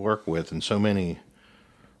notes to work with, and so many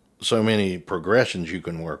progressions you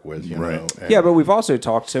can work with, you know. And, yeah, but we've also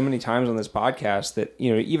talked so many times on this podcast that,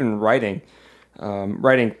 you know, even writing,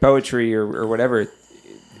 writing poetry or whatever,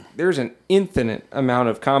 there's an infinite amount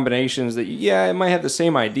of combinations that, it might have the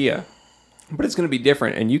same idea, but it's going to be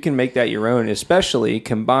different, and you can make that your own, especially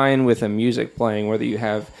combined with a music playing, whether you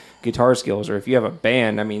have guitar skills or if you have a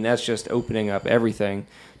band. I mean, that's just opening up everything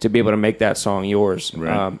to be able to make that song yours.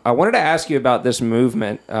 Right. I wanted to ask you about this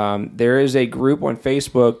movement. There is a group on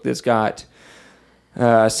Facebook that's got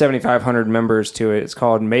 7,500 members to it. It's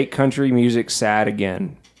called Make Country Music Sad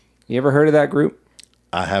Again. You ever heard of that group?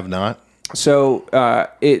 I have not. So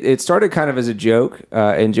it started kind of as a joke,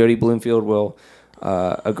 and Jody Bloomfield will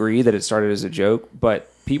agree that it started as a joke, but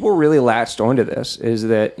people really latched onto this, is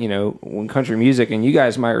that, when country music, and you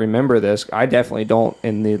guys might remember this, I definitely don't,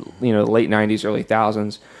 in the late 90s, early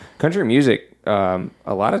thousands, country music a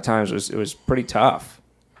lot of times was pretty tough,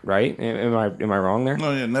 right? Am I wrong there?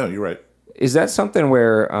 No, you're right. Is that something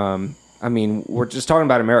where, we're just talking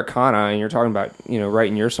about Americana, and you're talking about,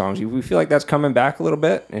 writing your songs. We feel like that's coming back a little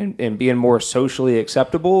bit and being more socially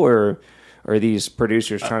acceptable, or are these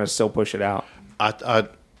producers trying to still push it out?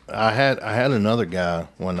 I had another guy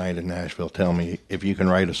one night in Nashville tell me, if you can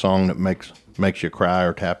write a song that makes you cry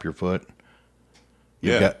or tap your foot,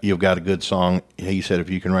 you've got a good song. He said, if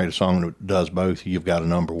you can write a song that does both, you've got a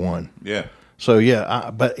number one. Yeah. So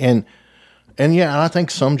I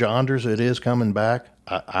think some genres it is coming back.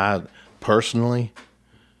 I personally,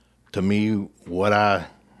 to me, what I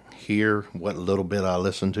hear, what little bit I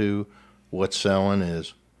listen to, what's selling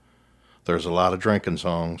is there's a lot of drinking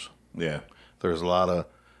songs. Yeah. There's a lot of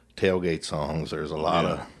tailgate songs. There's a lot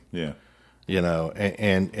of,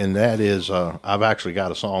 and that is, I've actually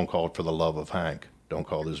got a song called For the Love of Hank. Don't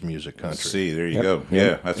call this music country. See, there you go.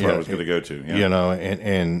 Yeah, that's what I was going to go to. Yeah.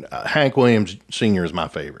 And Hank Williams Sr. is my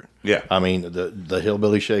favorite. Yeah. I mean, the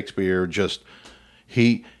Hillbilly Shakespeare,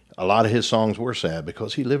 a lot of his songs were sad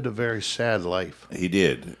because he lived a very sad life. He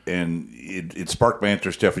did. And it sparked my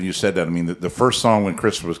interest, Jeff, when you said that. I mean, the first song when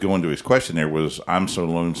Chris was going to his question there was I'm So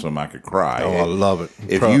Lonesome I Could Cry. Oh, I love it.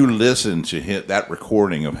 If you listen to that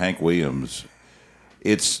recording of Hank Williams,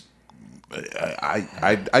 it's...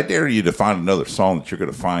 I dare you to find another song that you're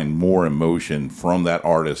going to find more emotion from that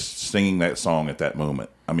artist singing that song at that moment.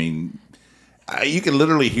 I mean, you can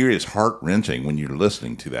literally hear his heart wrenching when you're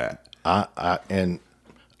listening to that. And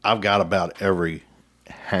I've got about every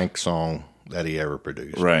Hank song that he ever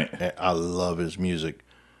produced. Right. And I love his music.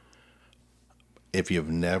 If you've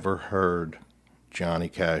never heard Johnny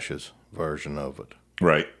Cash's version of it,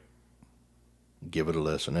 right, give it a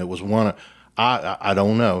listen. It was one of... I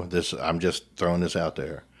don't know this. I'm just throwing this out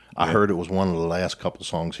there. I heard it was one of the last couple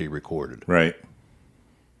songs he recorded. Right.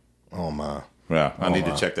 Oh my. Yeah, I need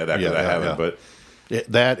to check that out because I haven't. But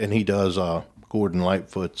that, and he does Gordon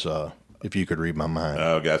Lightfoot's "If You Could Read My Mind."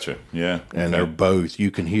 Oh, gotcha. Yeah. And they're both.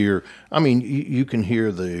 You can hear. I mean, you can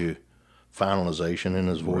hear the finalization in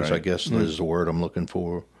his voice. Right. I guess is the word I'm looking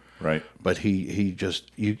for. Right. But he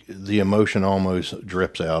just the emotion almost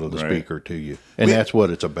drips out of the speaker to you, and that's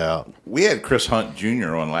what it's about. We had Chris Hunt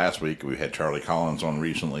Jr. on last week. We had Charlie Collins on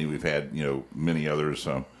recently. We've had many others,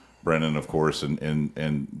 Brennan, of course,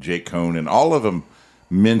 and Jake Cohn, and all of them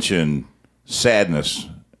mention sadness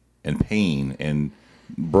and pain and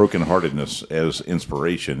brokenheartedness as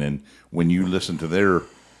inspiration. And when you listen to their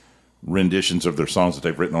renditions of their songs that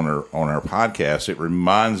they've written on our podcast, it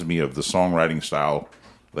reminds me of the songwriting style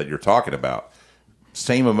that you're talking about.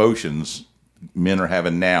 Same emotions men are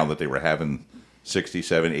having now that they were having 60,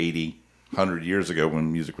 70, 80, 100 years ago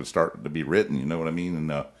when music was starting to be written. You know what I mean?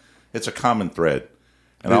 And it's a common thread.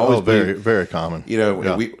 And I always very, very common.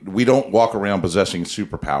 We don't walk around possessing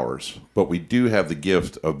superpowers, but we do have the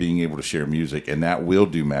gift of being able to share music, and that will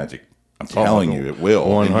do magic. I'm telling you, it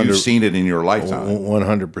will. And you've seen it in your lifetime.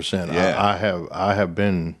 100%. Yeah. I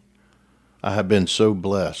have been so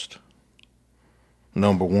blessed.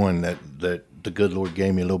 Number one, that the good Lord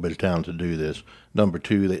gave me a little bit of time to do this. Number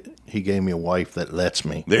two, that He gave me a wife that lets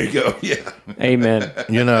me. There you go. Yeah. Amen.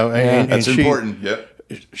 And that's important. Yeah.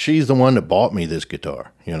 She's the one that bought me this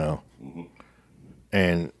guitar. Mm-hmm.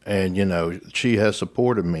 And she has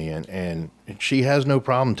supported me, and she has no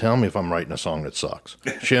problem telling me if I'm writing a song that sucks.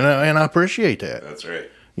 And I appreciate that. That's right.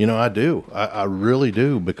 I do. I really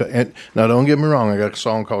do. And now, don't get me wrong. I got a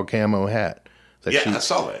song called Camo Hat. I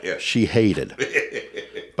saw that. Yeah, she hated,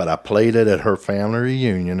 but I played it at her family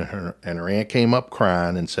reunion, and her aunt came up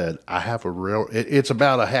crying and said, "I have a real." It's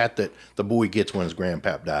about a hat that the boy gets when his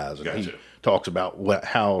grandpap dies, and he talks about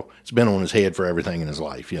how it's been on his head for everything in his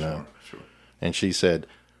life, Sure. And she said,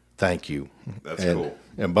 thank you. That's cool.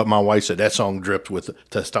 But my wife said that song drips with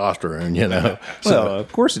testosterone, you know. Well,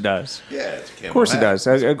 of course it does. Yeah, it's a camel Of course it hat. does.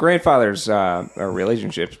 A grandfather's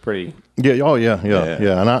relationship's pretty. Yeah,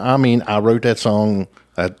 yeah. And I mean, I wrote that song.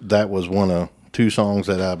 That was one of 2 songs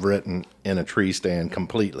that I've written in a tree stand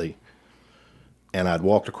completely. And I'd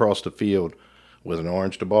walked across the field with an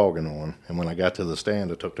orange toboggan on. And when I got to the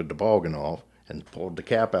stand, I took the toboggan off and pulled the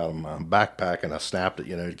cap out of my backpack and I snapped it,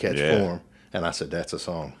 you know, to catch form. And I said, that's a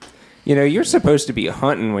song. You know, you're supposed to be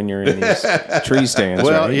hunting when you're in these tree stands.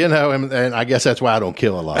 Well, right? you know, and I guess that's why I don't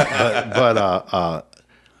kill a lot.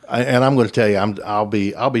 And I'm going to tell you, I'll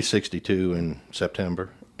be 62 in September,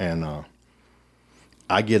 and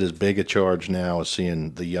I get as big a charge now as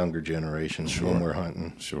seeing the younger generation when we're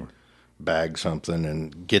hunting. Sure. Bag something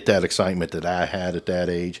and get that excitement that I had at that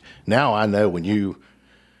age. Now I know when you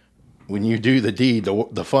do the deed,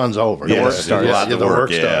 the fun's over. Yeah, The work there's starts. a lot Yeah, of the work.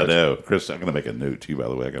 work Yeah, I starts. know. Chris, I'm going to make a note too, by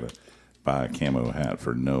the way. I got to buy a camo hat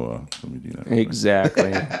for Noah. Let me do that.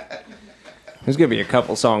 Exactly. There's going to be a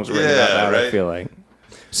couple songs written about Yeah, that, I right. feel like.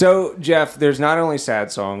 So, Jeff, there's not only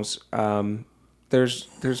sad songs.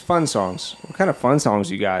 There's fun songs. What kind of fun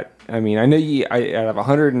songs you got? I mean, I know I have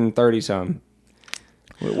 130 some.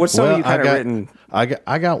 What song you kind of written?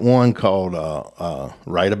 I got one called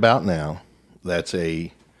 "Right About Now." It's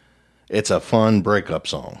a fun breakup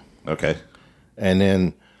song, Okay. and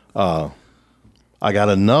then I got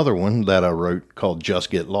another one that I wrote called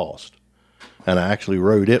 "Just Get Lost," and I actually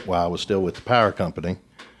wrote it while I was still with the power company,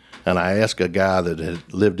 and I asked a guy that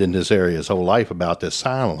had lived in this area his whole life about this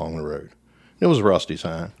sign along the road. It was a rusty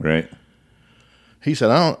sign. Right. He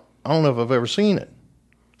said, I don't know if I've ever seen it.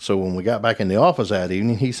 So when we got back in the office that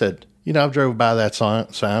evening, he said, you know, I've drove by that sign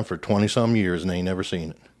for 20-some years and ain't never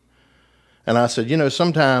seen it. And I said, you know,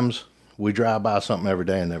 sometimes we drive by something every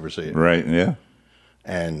day and never see it. Right. Yeah.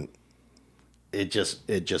 And it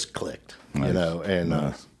just clicked, Nice. you know. And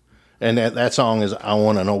Nice. and that song is, I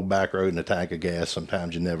want an old back road and a tank of gas.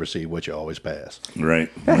 Sometimes you never see what you always pass. Right.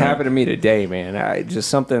 That happened to me today, man. Just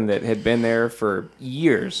something that had been there for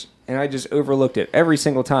years, and I just overlooked it every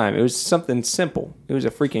single time. It was something simple. It was a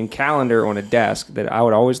freaking calendar on a desk that I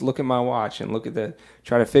would always look at my watch and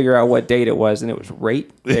try to figure out what date it was, and it was right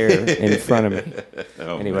there in front of me.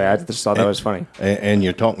 Anyway, I just thought that was funny. And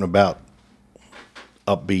you're talking about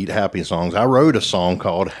upbeat, happy songs. I wrote a song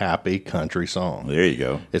called Happy Country Song. There you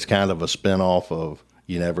go. It's kind of a spin-off of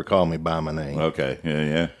You Never Call Me By My Name. Okay. Yeah.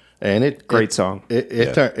 Yeah. And Great song.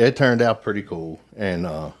 It turned out pretty cool.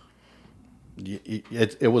 And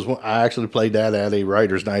it was, I actually played that at a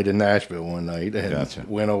writer's night in Nashville one night, and Gotcha.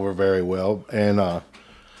 went over very well. And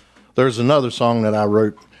there's another song that I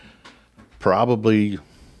wrote probably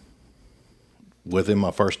within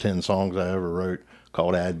my first 10 songs I ever wrote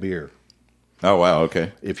called Add Beer. Oh, wow.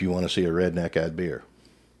 Okay. If you want to see a redneck, add beer.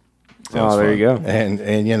 Oh, there you go.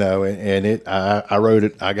 And you know, I wrote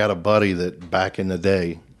it. I got a buddy that back in the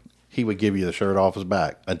day, he would give you the shirt off his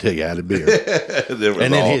back until you added beer.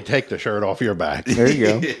 And then he'd take the shirt off your back. There you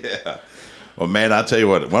go. Yeah. Well, man, I'll tell you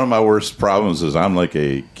what, one of my worst problems is I'm like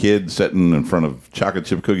a kid sitting in front of chocolate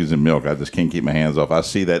chip cookies and milk. I just can't keep my hands off. I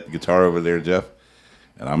see that guitar over there, Jeff,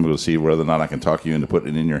 and I'm going to see whether or not I can talk you into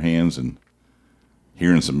putting it in your hands and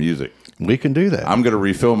hearing some music. We can do that. I'm going to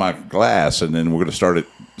refill my glass, and then we're going to start at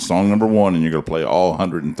song number 1, and you're going to play all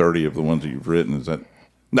 130 of the ones that you've written. Is that?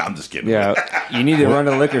 No, I'm just kidding. Yeah, you need to run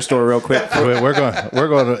to the liquor store real quick before We're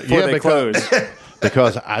going to they close.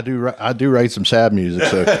 because I do write some sad music,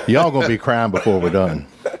 so y'all going to be crying before we're done.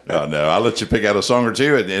 Oh, no, I'll let you pick out a song or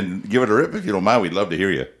two and give it a rip if you don't mind. We'd love to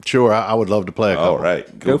hear you. Sure, I would love to play a couple. All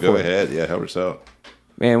right, Go go for it. ahead. Yeah, help yourself.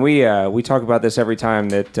 Man, we talk about this every time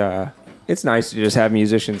that it's nice to just have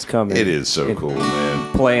musicians come and It is so cool,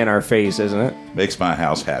 man. play in our face, isn't it? Makes my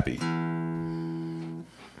house happy.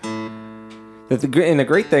 And the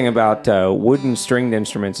great thing about wooden stringed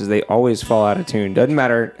instruments is they always fall out of tune. Doesn't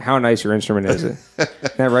matter how nice your instrument is. Isn't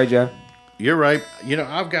that right, Jeff? You're right. You know,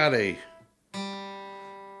 I've got a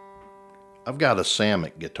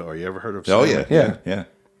Samick guitar. You ever heard of Samick? Oh,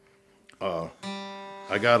 yeah.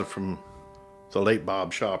 I got it from the late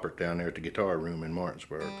Bob Shoppert down there at the Guitar Room in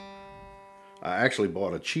Martinsburg. I actually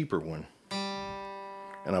bought a cheaper one,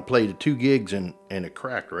 and I played 2 gigs and it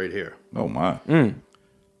cracked right here. Oh, my.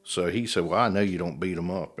 So he said, "Well, I know you don't beat them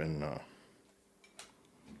up," and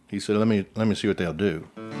he said, "Let me see what they'll do."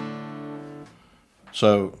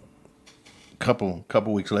 So, couple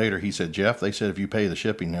weeks later, he said, "Jeff, they said if you pay the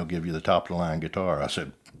shipping, they'll give you the top of the line guitar." I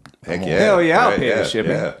said, Heck "Come on." yeah. Hell yeah, I'll Right, pay yeah, the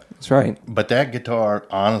shipping. yeah. That's right. But that guitar,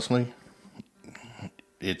 honestly,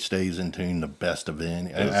 it stays in tune the best of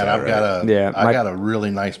any. And that I've got right? I got a really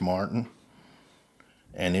nice Martin,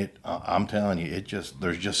 And I'm telling you,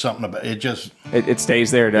 there's just something about it. It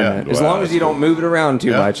stays there, doesn't it? As long as you don't move it around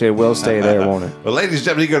too much, it will stay there, won't it? Well, ladies and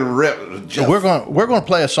gentlemen, you're going to rip. So we're going to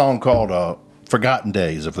play a song called "Forgotten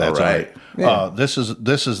Days," if that's all right. Yeah. This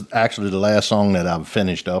is actually the last song that I've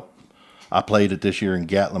finished up. I played it this year in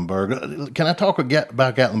Gatlinburg. Can I talk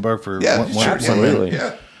about Gatlinburg for one absolutely. minute?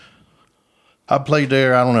 Yeah. I played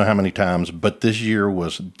there, I don't know how many times, but this year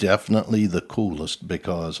was definitely the coolest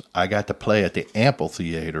because I got to play at the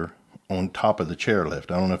amphitheater on top of the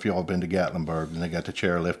chairlift. I don't know if y'all have been to Gatlinburg, and they got the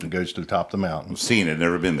chairlift that goes to the top of the mountain. I've seen it,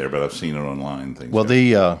 never been there, but I've seen it online. Well,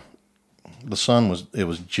 the sun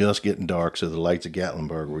was just getting dark, so the lights of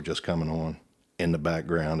Gatlinburg were just coming on in the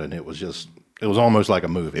background, and it was almost like a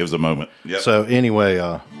movie. It was a moment. Yep. So anyway,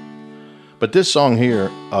 but this song here,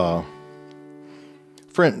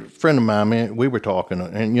 friend of mine, man, we were talking,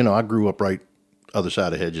 and I grew up right other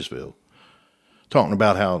side of Hedgesville, talking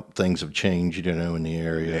about how things have changed, in the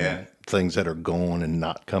area, things that are gone and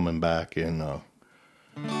not coming back. And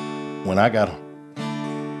when I got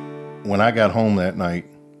home that night,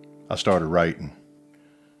 I started writing,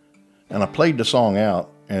 and I played the song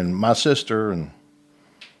out, and my sister and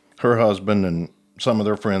her husband and some of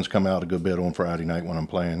their friends come out a good bit on Friday night when I'm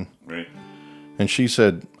playing. Right. And she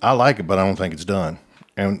said, "I like it, but I don't think it's done."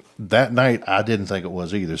 And that night, I didn't think it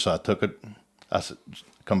was either. So I took it. I said,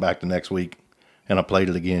 "Come back the next week," and I played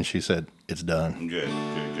it again. She said, "It's done." Good.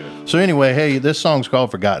 So anyway, hey, this song's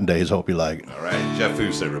called "Forgotten Days." Hope you like it. All right, Jeff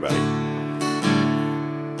Foose, everybody.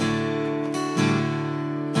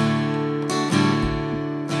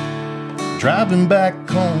 Driving back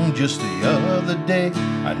home just the other day,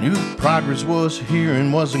 I knew progress was here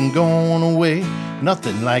and wasn't going away.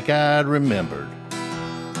 Nothing like I'd remembered.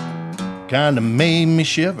 Kinda made me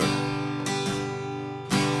shiver.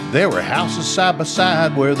 There were houses side by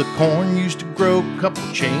side where the corn used to grow. Couple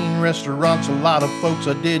chain restaurants, a lot of folks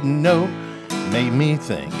I didn't know. Made me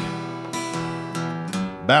think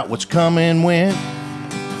about what's coming when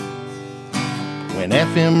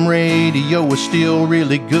FM radio was still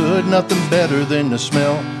really good. Nothing better than the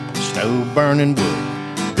smell of stove burning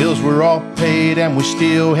wood. Bills were all paid and we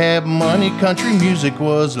still had money. Country music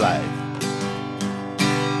was life,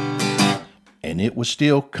 and it was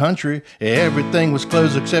still country. Everything was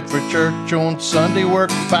closed except for church on Sunday.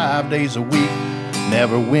 Worked 5 days a week,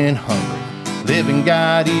 never went hungry. Living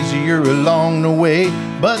got easier along the way,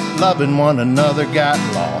 but loving one another got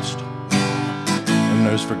lost in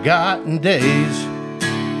those forgotten days.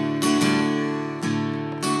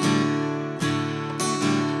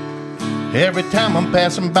 Every time I'm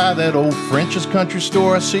passing by that old French's country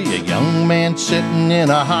store, I see a young man sitting in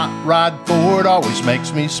a hot rod Ford. Always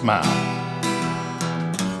makes me smile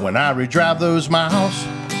when I redrive those miles.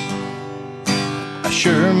 I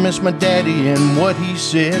sure miss my daddy and what he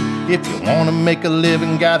said. If you want to make a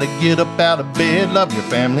living, gotta get up out of bed. Love your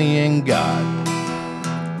family and God,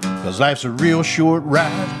 'cause life's a real short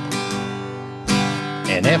ride.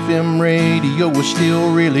 And FM radio was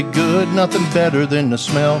still really good. Nothing better than the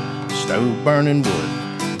smell of stove burning wood.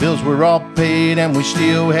 Bills were all paid and we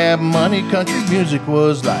still had money. Country music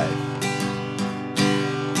was life,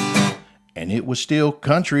 and it was still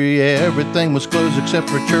country. Everything was closed except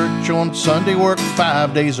for church on Sunday. Worked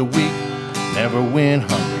 5 days a week, never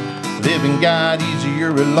went hungry. Living got easier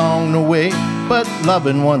along the way, but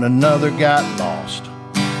loving one another got lost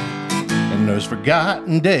in those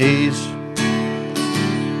forgotten days.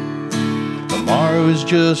 Tomorrow is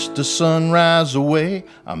just a sunrise away.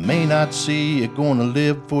 I may not see it, gonna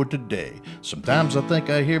live for today. Sometimes I think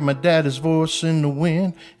I hear my daddy's voice in the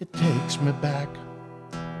wind. It takes me back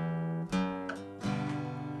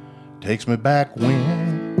when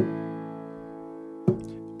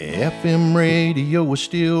FM radio was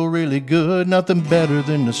still really good. Nothing better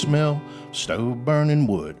than the smell of stove burning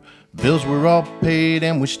wood. Bills were all paid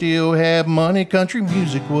and we still had money. Country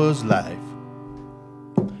music was life,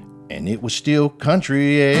 and it was still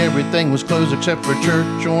country. Everything was closed except for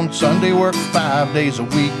church on Sunday. Worked 5 days a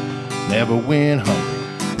week, never went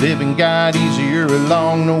hungry. Living got easier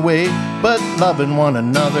along the way, but loving one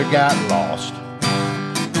another got lost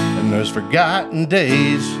in those forgotten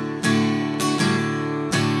days.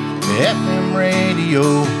 FM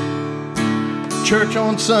radio, church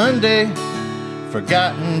on Sunday,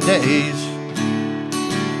 forgotten days.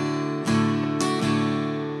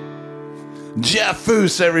 Jeff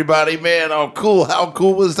Foose, everybody, man. Oh, cool. How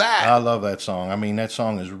cool was that? I love that song. I mean, that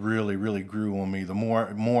song has really, really grew on me. The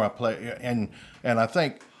more I play, and I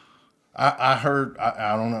think I heard,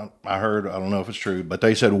 I don't know if it's true, but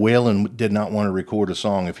they said Waylon did not want to record a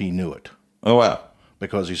song if he knew it. Oh, wow.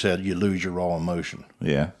 Because he said you lose your raw emotion.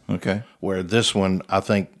 Yeah, okay. Where this one, I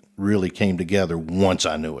think, really came together once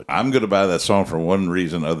I knew it. I'm going to buy that song for one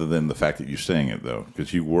reason other than the fact that you sang it, though,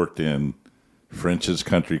 because you worked in French's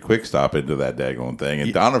Country Quick Stop into that daggone thing.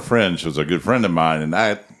 And Donna French was a good friend of mine, and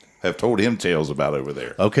I have told him tales about over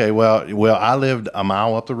there. Okay, well, I lived a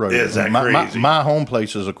mile up the road. Is that crazy? My home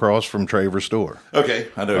place is across from Traver's store. Okay,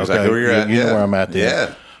 I know exactly where you're at. You know where I'm at there.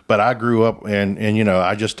 Yeah. But I grew up, and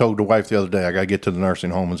I just told the wife the other day, I got to get to the nursing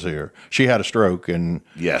home and see her. She had a stroke, and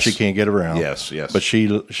she can't get around. Yes. But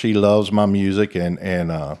she loves my music,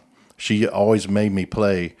 and she always made me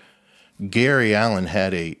play. Gary Allen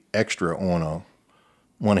had a extra on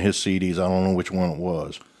one of his CDs. I don't know which one it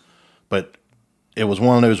was, but it was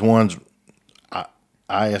one of those ones. I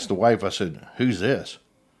asked the wife, I said, "Who's this?"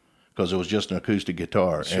 Because it was just an acoustic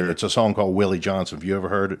guitar, and it's a song called Willie Johnson. Have you ever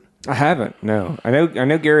heard it? I haven't. No, I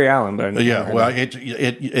know Gary Allen, but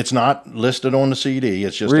it's not listed on the CD.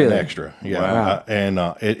 It's just an extra. Yeah, wow. And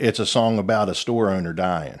it's a song about a store owner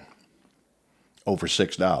dying over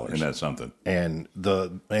 $6. And that's something. And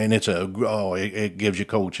it gives you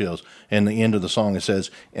cold chills. And the end of the song it says,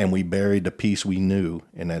 "And we buried the piece we knew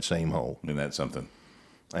in that same hole." And that's something.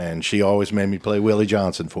 And she always made me play Willie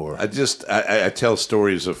Johnson for her. I tell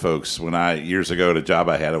stories of folks when years ago at a job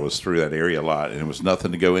I had, I was through that area a lot, and it was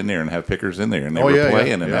nothing to go in there and have pickers in there, and they were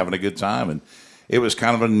playing and having a good time, and it was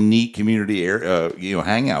kind of a neat community area,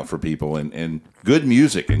 hangout for people, and good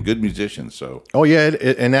music and good musicians. So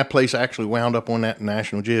and that place actually wound up on that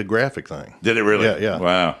National Geographic thing. Did it really? Yeah.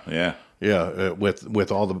 Wow. Yeah. Yeah,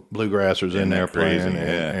 with all the bluegrassers in there crazy? Playing,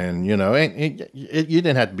 and you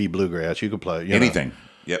didn't have to be bluegrass. You could play anything.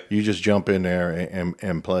 Yep. You just jump in there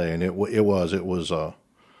and play, and it was.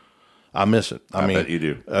 I miss it. I mean, bet you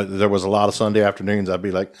do. There was a lot of Sunday afternoons I'd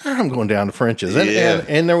be like, I'm going down to French's,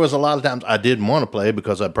 and there was a lot of times I didn't want to play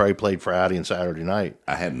because I probably played Friday and Saturday night.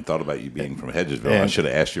 I hadn't thought about you being from Hedgesville. I should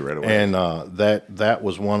have asked you right away. And that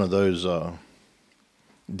was one of those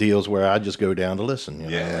deals where I just go down to listen.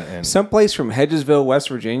 And someplace from Hedgesville, West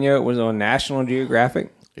Virginia, was on National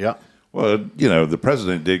Geographic. Yeah. Well, the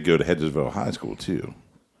president did go to Hedgesville High School too.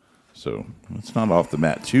 So it's not off the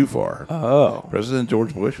mat too far. Oh. President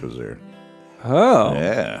George Bush was there. Oh.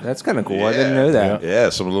 Yeah. That's kind of cool. I didn't know that. Yeah,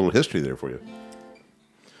 some little history there for you.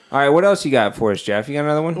 All right, what else you got for us, Jeff? You got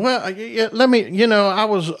another one? Well, let me, I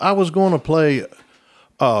was going to play,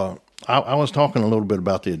 I was talking a little bit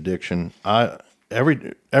about the addiction.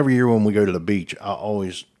 Every year when we go to the beach, I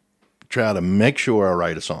always try to make sure I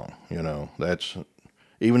write a song. That's,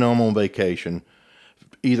 even though I'm on vacation,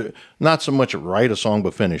 either not so much write a song,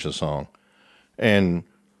 but finish a song. And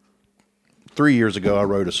 3 years ago, I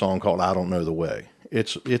wrote a song called "I Don't Know the Way."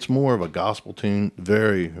 It's more of a gospel tune.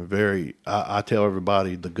 Very, very. I tell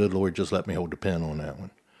everybody, the good Lord just let me hold the pen on that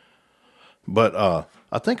one. But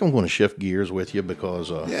I think I'm going to shift gears with you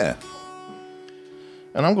because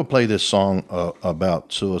and I'm going to play this song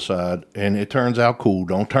about suicide, and it turns out cool.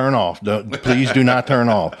 Don't turn off. Please do not turn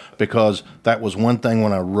off, because that was one thing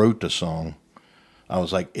when I wrote the song. I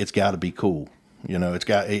was like, it's got to be cool.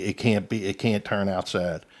 It can't turn out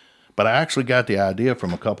sad. But I actually got the idea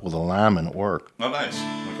from a couple of the linemen at work. Oh, nice.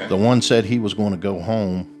 Okay. The one said he was going to go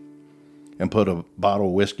home and put a bottle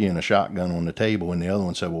of whiskey and a shotgun on the table, and the other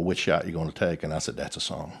one said, well, which shot are you going to take? And I said, that's a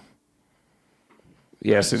song.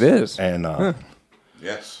 Yes, it is. And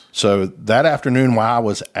yes. So that afternoon while I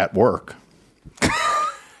was at work,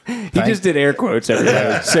 he just did air quotes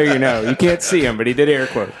everybody, so you know. You can't see him, but he did air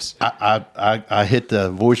quotes. I hit the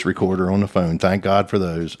voice recorder on the phone. Thank God for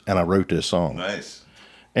those. And I wrote this song. Nice.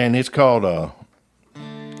 And it's called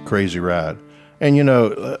Crazy Ride.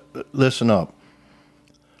 And, listen up.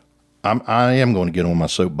 I am going to get on my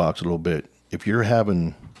soapbox a little bit. If you're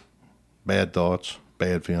having bad thoughts,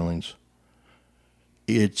 bad feelings,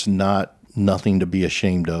 it's nothing to be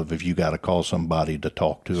ashamed of if you got to call somebody to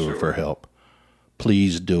talk to or for help.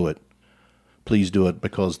 Please do it. Please do it,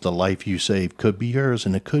 because the life you save could be yours,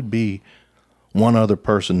 and it could be one other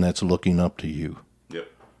person that's looking up to you. Yep.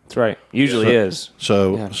 That's right. Usually is.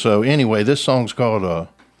 So anyway, this song's called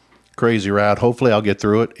Crazy Ride. Hopefully I'll get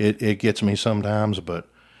through it. It gets me sometimes, but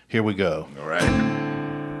here we go. All right.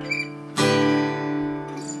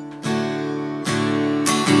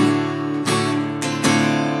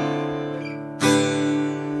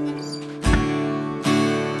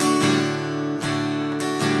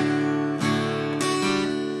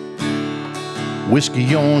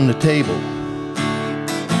 Whiskey on the table,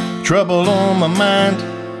 trouble on my mind.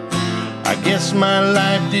 I guess my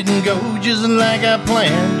life didn't go just like I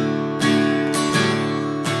planned.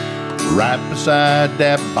 Right beside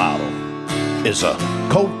that bottle is a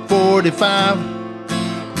Colt 45.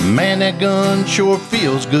 Man, that gun sure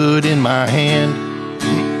feels good in my hand.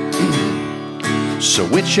 So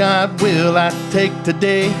which shot will I take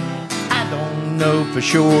today? I don't know for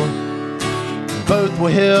sure. Both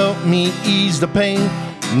will help me ease the pain.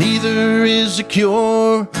 Neither is a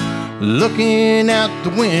cure. Looking out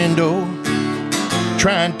the window,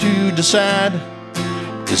 trying to decide,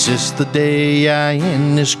 is this the day I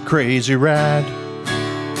end this crazy ride?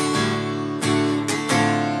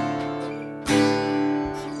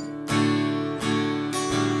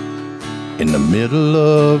 In the middle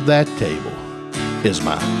of that table is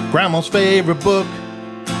my grandma's favorite book.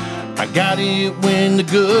 I got it when the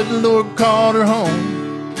good Lord called her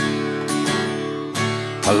home.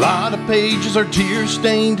 A lot of pages are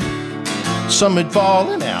tear-stained, some had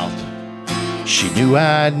fallen out. She knew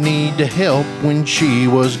I'd need to help when she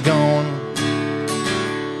was gone.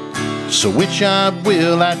 So which shot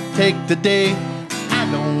will I take today? I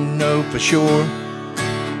don't know for sure.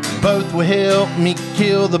 Both will help me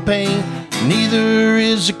kill the pain. Neither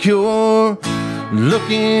is a cure.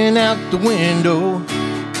 Looking out the window,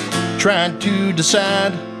 trying to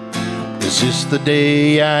decide, is this the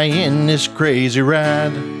day I end this crazy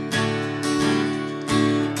ride?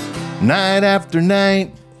 Night after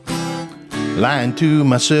night, lying to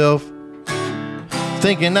myself,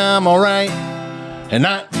 thinking I'm alright and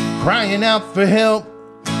not crying out for help.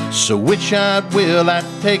 So which shot will I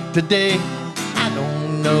take today? I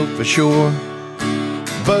don't know for sure.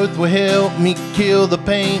 Both will help me kill the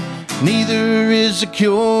pain. Neither is a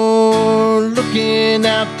cure. Looking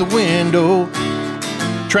out the window,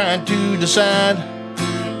 trying to decide,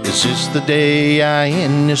 is this the day I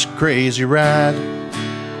end this crazy ride?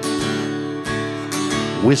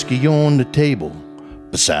 Whiskey on the table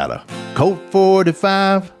beside a Colt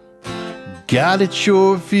 45. God, it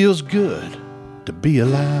sure feels good to be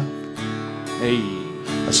alive. Hey.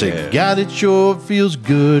 I said, God, it sure feels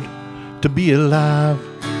good to be alive.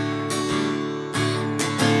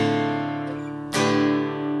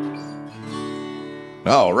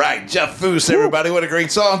 All right, Jeff Foose, everybody. What a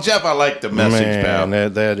great song. Jeff, I like the message, pal.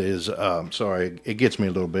 That is, sorry, it gets me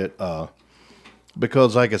a little bit,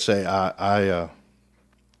 because like I say,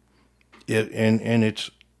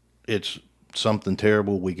 it's something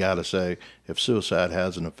terrible. We got to say, if suicide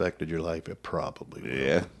hasn't affected your life, it probably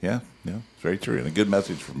will. Yeah. It's very true. And a good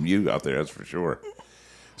message from you out there, that's for sure.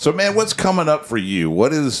 So, man, what's coming up for you?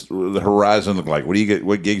 What is the horizon look like? What do you get?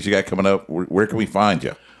 What gigs you got coming up? Where can we find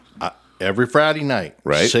you? Every Friday night,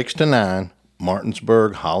 right, 6 to 9,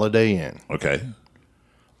 Martinsburg Holiday Inn. Okay.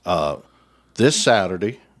 This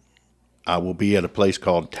Saturday, I will be at a place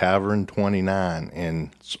called Tavern 29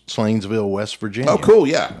 in Slanesville, West Virginia. Oh, cool.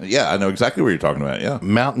 Yeah. I know exactly what you're talking about. Yeah.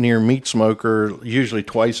 Mountaineer Meat Smoker, usually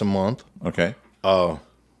twice a month. Okay. The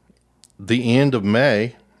end of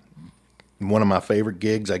May, one of my favorite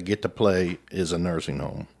gigs I get to play is a nursing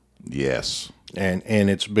home. Yes. And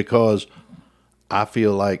it's because I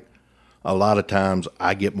feel like a lot of times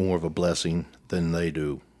I get more of a blessing than they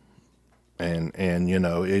do. And you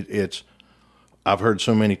know, it's I've heard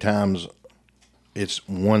so many times it's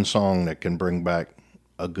one song that can bring back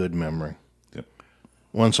a good memory. Yep.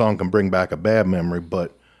 One song can bring back a bad memory,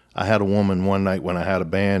 but I had a woman one night when I had a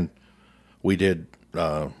band, we did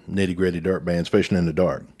Nitty Gritty Dirt Bands, Fishing in the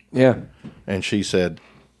Dark. Yeah. And she said,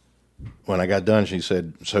 when I got done, she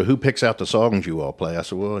said, so who picks out the songs you all play? I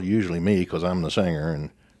said, well, usually me because I'm the singer.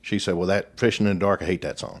 And she said, well, that Fishing in the Dark, I hate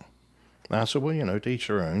that song. And I said, well, you know, to each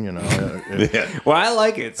their own, you know. Yeah. Well, I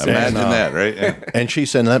like it. So. Imagine that, right? Yeah. And she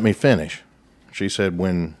said, let me finish. She said,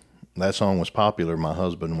 when that song was popular, my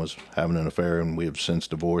husband was having an affair and we have since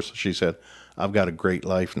divorced. She said, I've got a great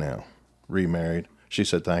life now, remarried. She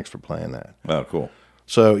said, thanks for playing that. Oh, cool.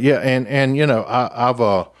 So, yeah, and you know, I've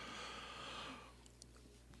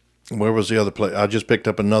where was the other place? I just picked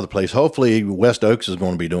up another place. Hopefully, West Oaks is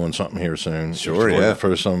going to be doing something here soon. Sure, yeah.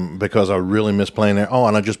 For some, because I really miss playing there. Oh,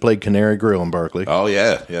 and I just played Canary Grill in Berkeley. Oh,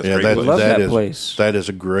 yeah. Yeah, it's a great place. Love that place. That is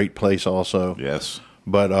a great place also. Yes.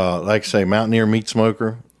 But like I say, Mountaineer Meat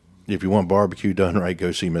Smoker, if you want barbecue done right,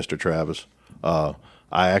 go see Mr. Travis. I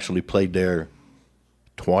actually played there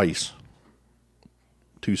twice,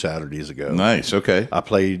 2 Saturdays ago. Nice, okay. I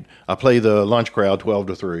played the lunch crowd 12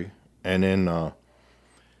 to 3, and then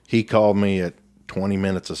he called me at 20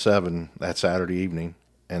 minutes of 7 that Saturday evening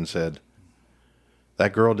and said,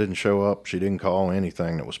 that girl didn't show up. She didn't call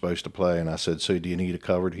anything that was supposed to play. And I said, so do you need it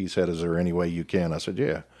covered? He said, is there any way you can? I said,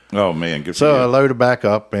 yeah. Oh, man, good for So you. I loaded back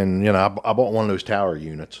up, and, you know, I bought one of those tower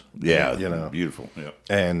units. Yeah, you know. beautiful. Yeah.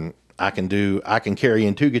 And I can carry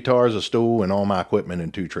in 2 guitars, a stool, and all my equipment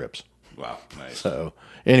in 2 trips. Wow, nice. So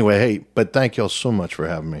anyway, hey, but thank y'all so much for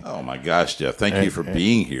having me. Oh, my gosh, Jeff. Thank you for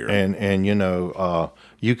being here. And you know,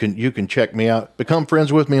 you can check me out. Become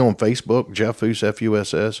friends with me on Facebook, Jeff Foose,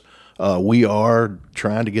 Fuss. We are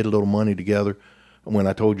trying to get a little money together. When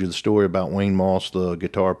I told you the story about Wayne Moss, the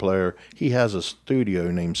guitar player, he has a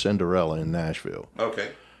studio named Cinderella in Nashville.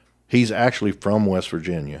 Okay. He's actually from West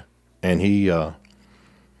Virginia, and he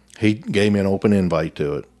gave me an open invite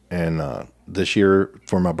to it. And this year,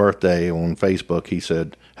 for my birthday on Facebook, he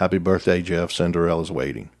said, "Happy birthday, Jeff. Cinderella's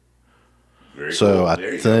waiting." Very So cool.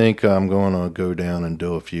 I think I'm going to go down and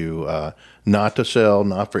do a few, not to sell,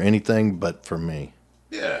 not for anything, but for me.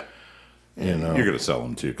 Yeah. You know, You're going to sell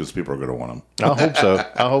them too because people are going to want them. I hope so.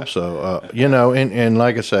 I hope so. You know, and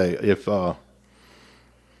like I say, if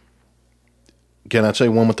can I say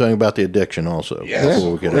one more thing about the addiction also? Yes.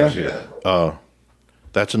 Before we get out here,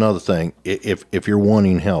 that's another thing. If you're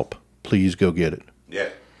wanting help, please go get it. Yeah.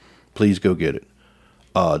 Please go get it.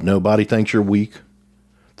 Nobody thinks you're weak.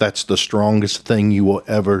 That's the strongest thing you will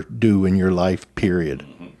ever do in your life, period.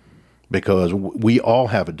 Because we all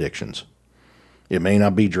have addictions. It may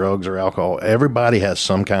not be drugs or alcohol. Everybody has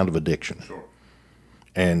some kind of addiction. Sure.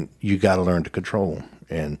 And you got to learn to control them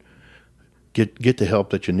and get the help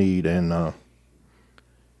that you need, and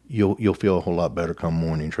you'll feel a whole lot better come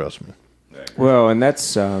morning, trust me. Well, and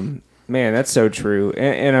that's man, that's so true.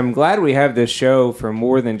 And I'm glad we have this show for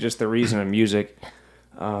more than just the reason of music.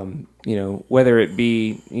 You know, whether it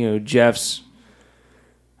be, you know, Jeff's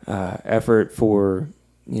effort for,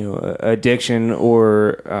 you know, addiction,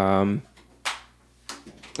 or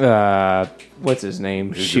what's his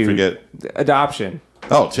name? Did you forget? Adoption.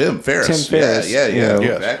 Oh, Tim Ferriss. Tim Ferriss, Yeah, you know.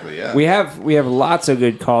 exactly. Yeah. We have lots of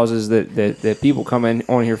good causes that people come in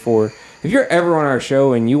on here for. If you're ever on our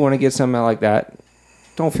show and you want to get something out like that,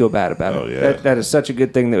 don't feel bad about it. Yeah. That is such a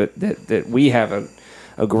good thing that we have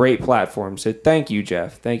a great platform. So thank you,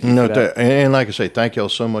 Jeff. Thank you. No, for that. and like I say, thank y'all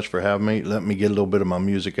so much for having me. Let me get a little bit of my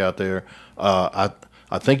music out there. I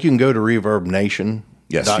think you can go to ReverbNation.com.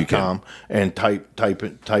 Yes, you can. And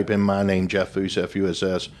type in my name, Jeff Fuss,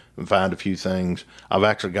 Fuss, and find a few things.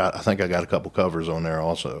 I think I got a couple covers on there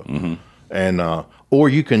also. Mm-hmm. And or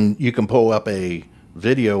you can pull up a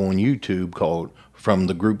video on YouTube from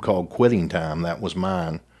the group called Quitting Time. That was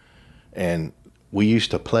mine, and we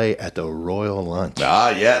used to play at the Royal Lunch. Ah,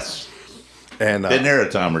 yes. And Been there a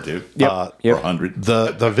time or two. Yep. Or 100.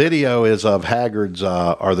 The video is of Haggard's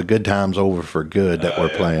 "Are the Good Times Over for Good" that we're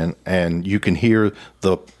playing, and you can hear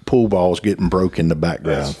the pool balls getting broke in the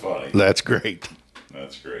background. That's funny. That's great.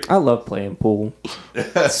 That's great. I love playing pool.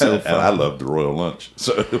 It's so And fun. I love the Royal Lunch.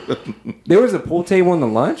 So There was a pool table in the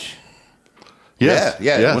lunch. Yes.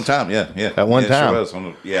 yeah, yes. at one time, yeah. At one It time. Sure was. I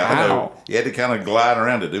know. Wow. You had to kind of glide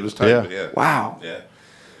around it. It was tight. Yeah. But yeah. Wow. Yeah.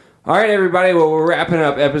 All right, everybody. Well, we're wrapping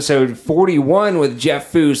up episode 41 with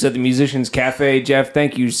Jeff Fuss at the Musicians Cafe. Jeff,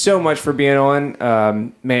 thank you so much for being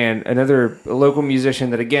on. Man, another local musician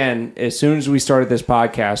that, again, as soon as we started this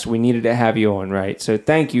podcast, we needed to have you on, right? So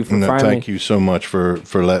thank you for finally. Thank you so much for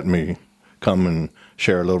letting me come and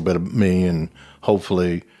share a little bit of me, and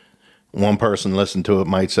hopefully one person listening to it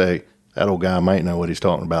might say, that old guy might know what he's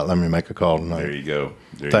talking about. Let me make a call tonight. There you go.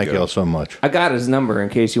 Thank y'all so much. I got his number in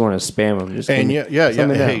case you want to spam him. Just And send yeah.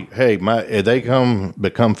 me down. Hey, if they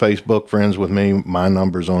become Facebook friends with me, my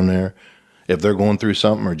number's on there. If they're going through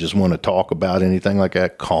something or just want to talk about anything like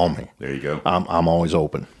that, call me. There you go. I'm always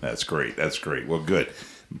open. That's great. That's great. Well, good.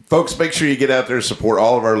 Folks, make sure you get out there, support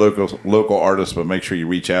all of our local artists, but make sure you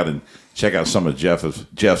reach out and check out some of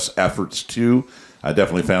Jeff's efforts too. I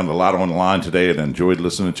definitely found a lot online today and enjoyed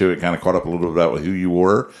listening to it. Kind of caught up a little bit about who you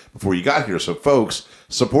were before you got here. So, folks,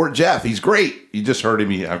 support Jeff. He's great. You just heard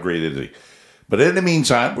him. How great is he? But in the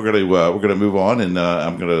meantime, we're gonna move on, and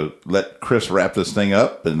I'm gonna let Chris wrap this thing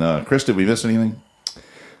up. And Chris, did we miss anything?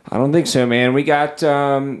 I don't think so, man. We got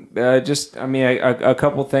a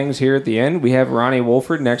couple things here at the end. We have Ronnie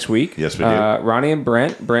Wolford next week. Yes, we do. Ronnie and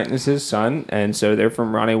Brent. Brent is his son, and so they're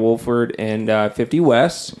from Ronnie Wolford and 50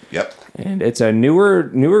 West. Yep. And it's a newer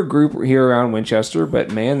group here around Winchester,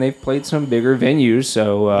 but man, they've played some bigger venues,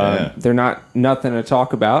 so they're nothing to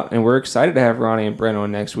talk about. And we're excited to have Ronnie and Brent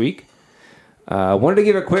on next week. Wanted to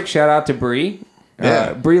give a quick shout out to Bree.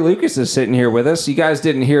 Bree Lucas is sitting here with us. You guys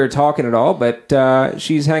didn't hear her talking at all, but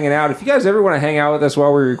she's hanging out. If you guys ever want to hang out with us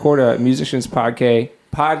while we record a Musicians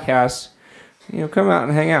podcast, come out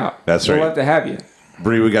and hang out. That's right. right. We'll love to have you.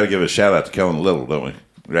 Bree, we got to give a shout out to Kellen Little, don't we?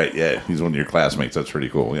 Right? Yeah, he's one of your classmates. That's pretty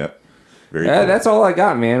cool. Yeah. Very cool. That's all I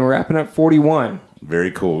got, man. We're wrapping up 41.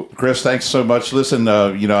 Very cool. Chris, thanks so much. Listen,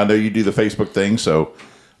 I know you do the Facebook thing, so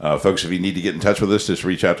folks, if you need to get in touch with us, just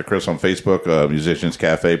reach out to Chris on Facebook, Musicians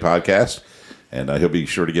Cafe Podcast, and he'll be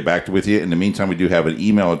sure to get back with you. In the meantime, we do have an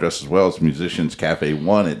email address as well. It's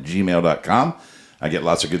musicianscafe1@gmail.com. I get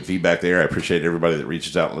lots of good feedback there. I appreciate everybody that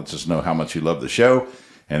reaches out and lets us know how much you love the show.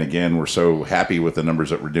 And again, we're so happy with the numbers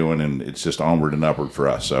that we're doing, and it's just onward and upward for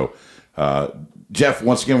us. So, Jeff,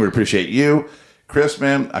 once again, we appreciate you. Chris,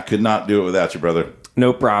 man, I could not do it without you, brother.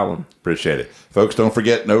 No problem. Appreciate it. Folks, don't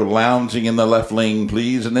forget, no lounging in the left lane,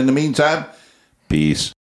 please. And in the meantime,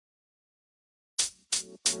 peace.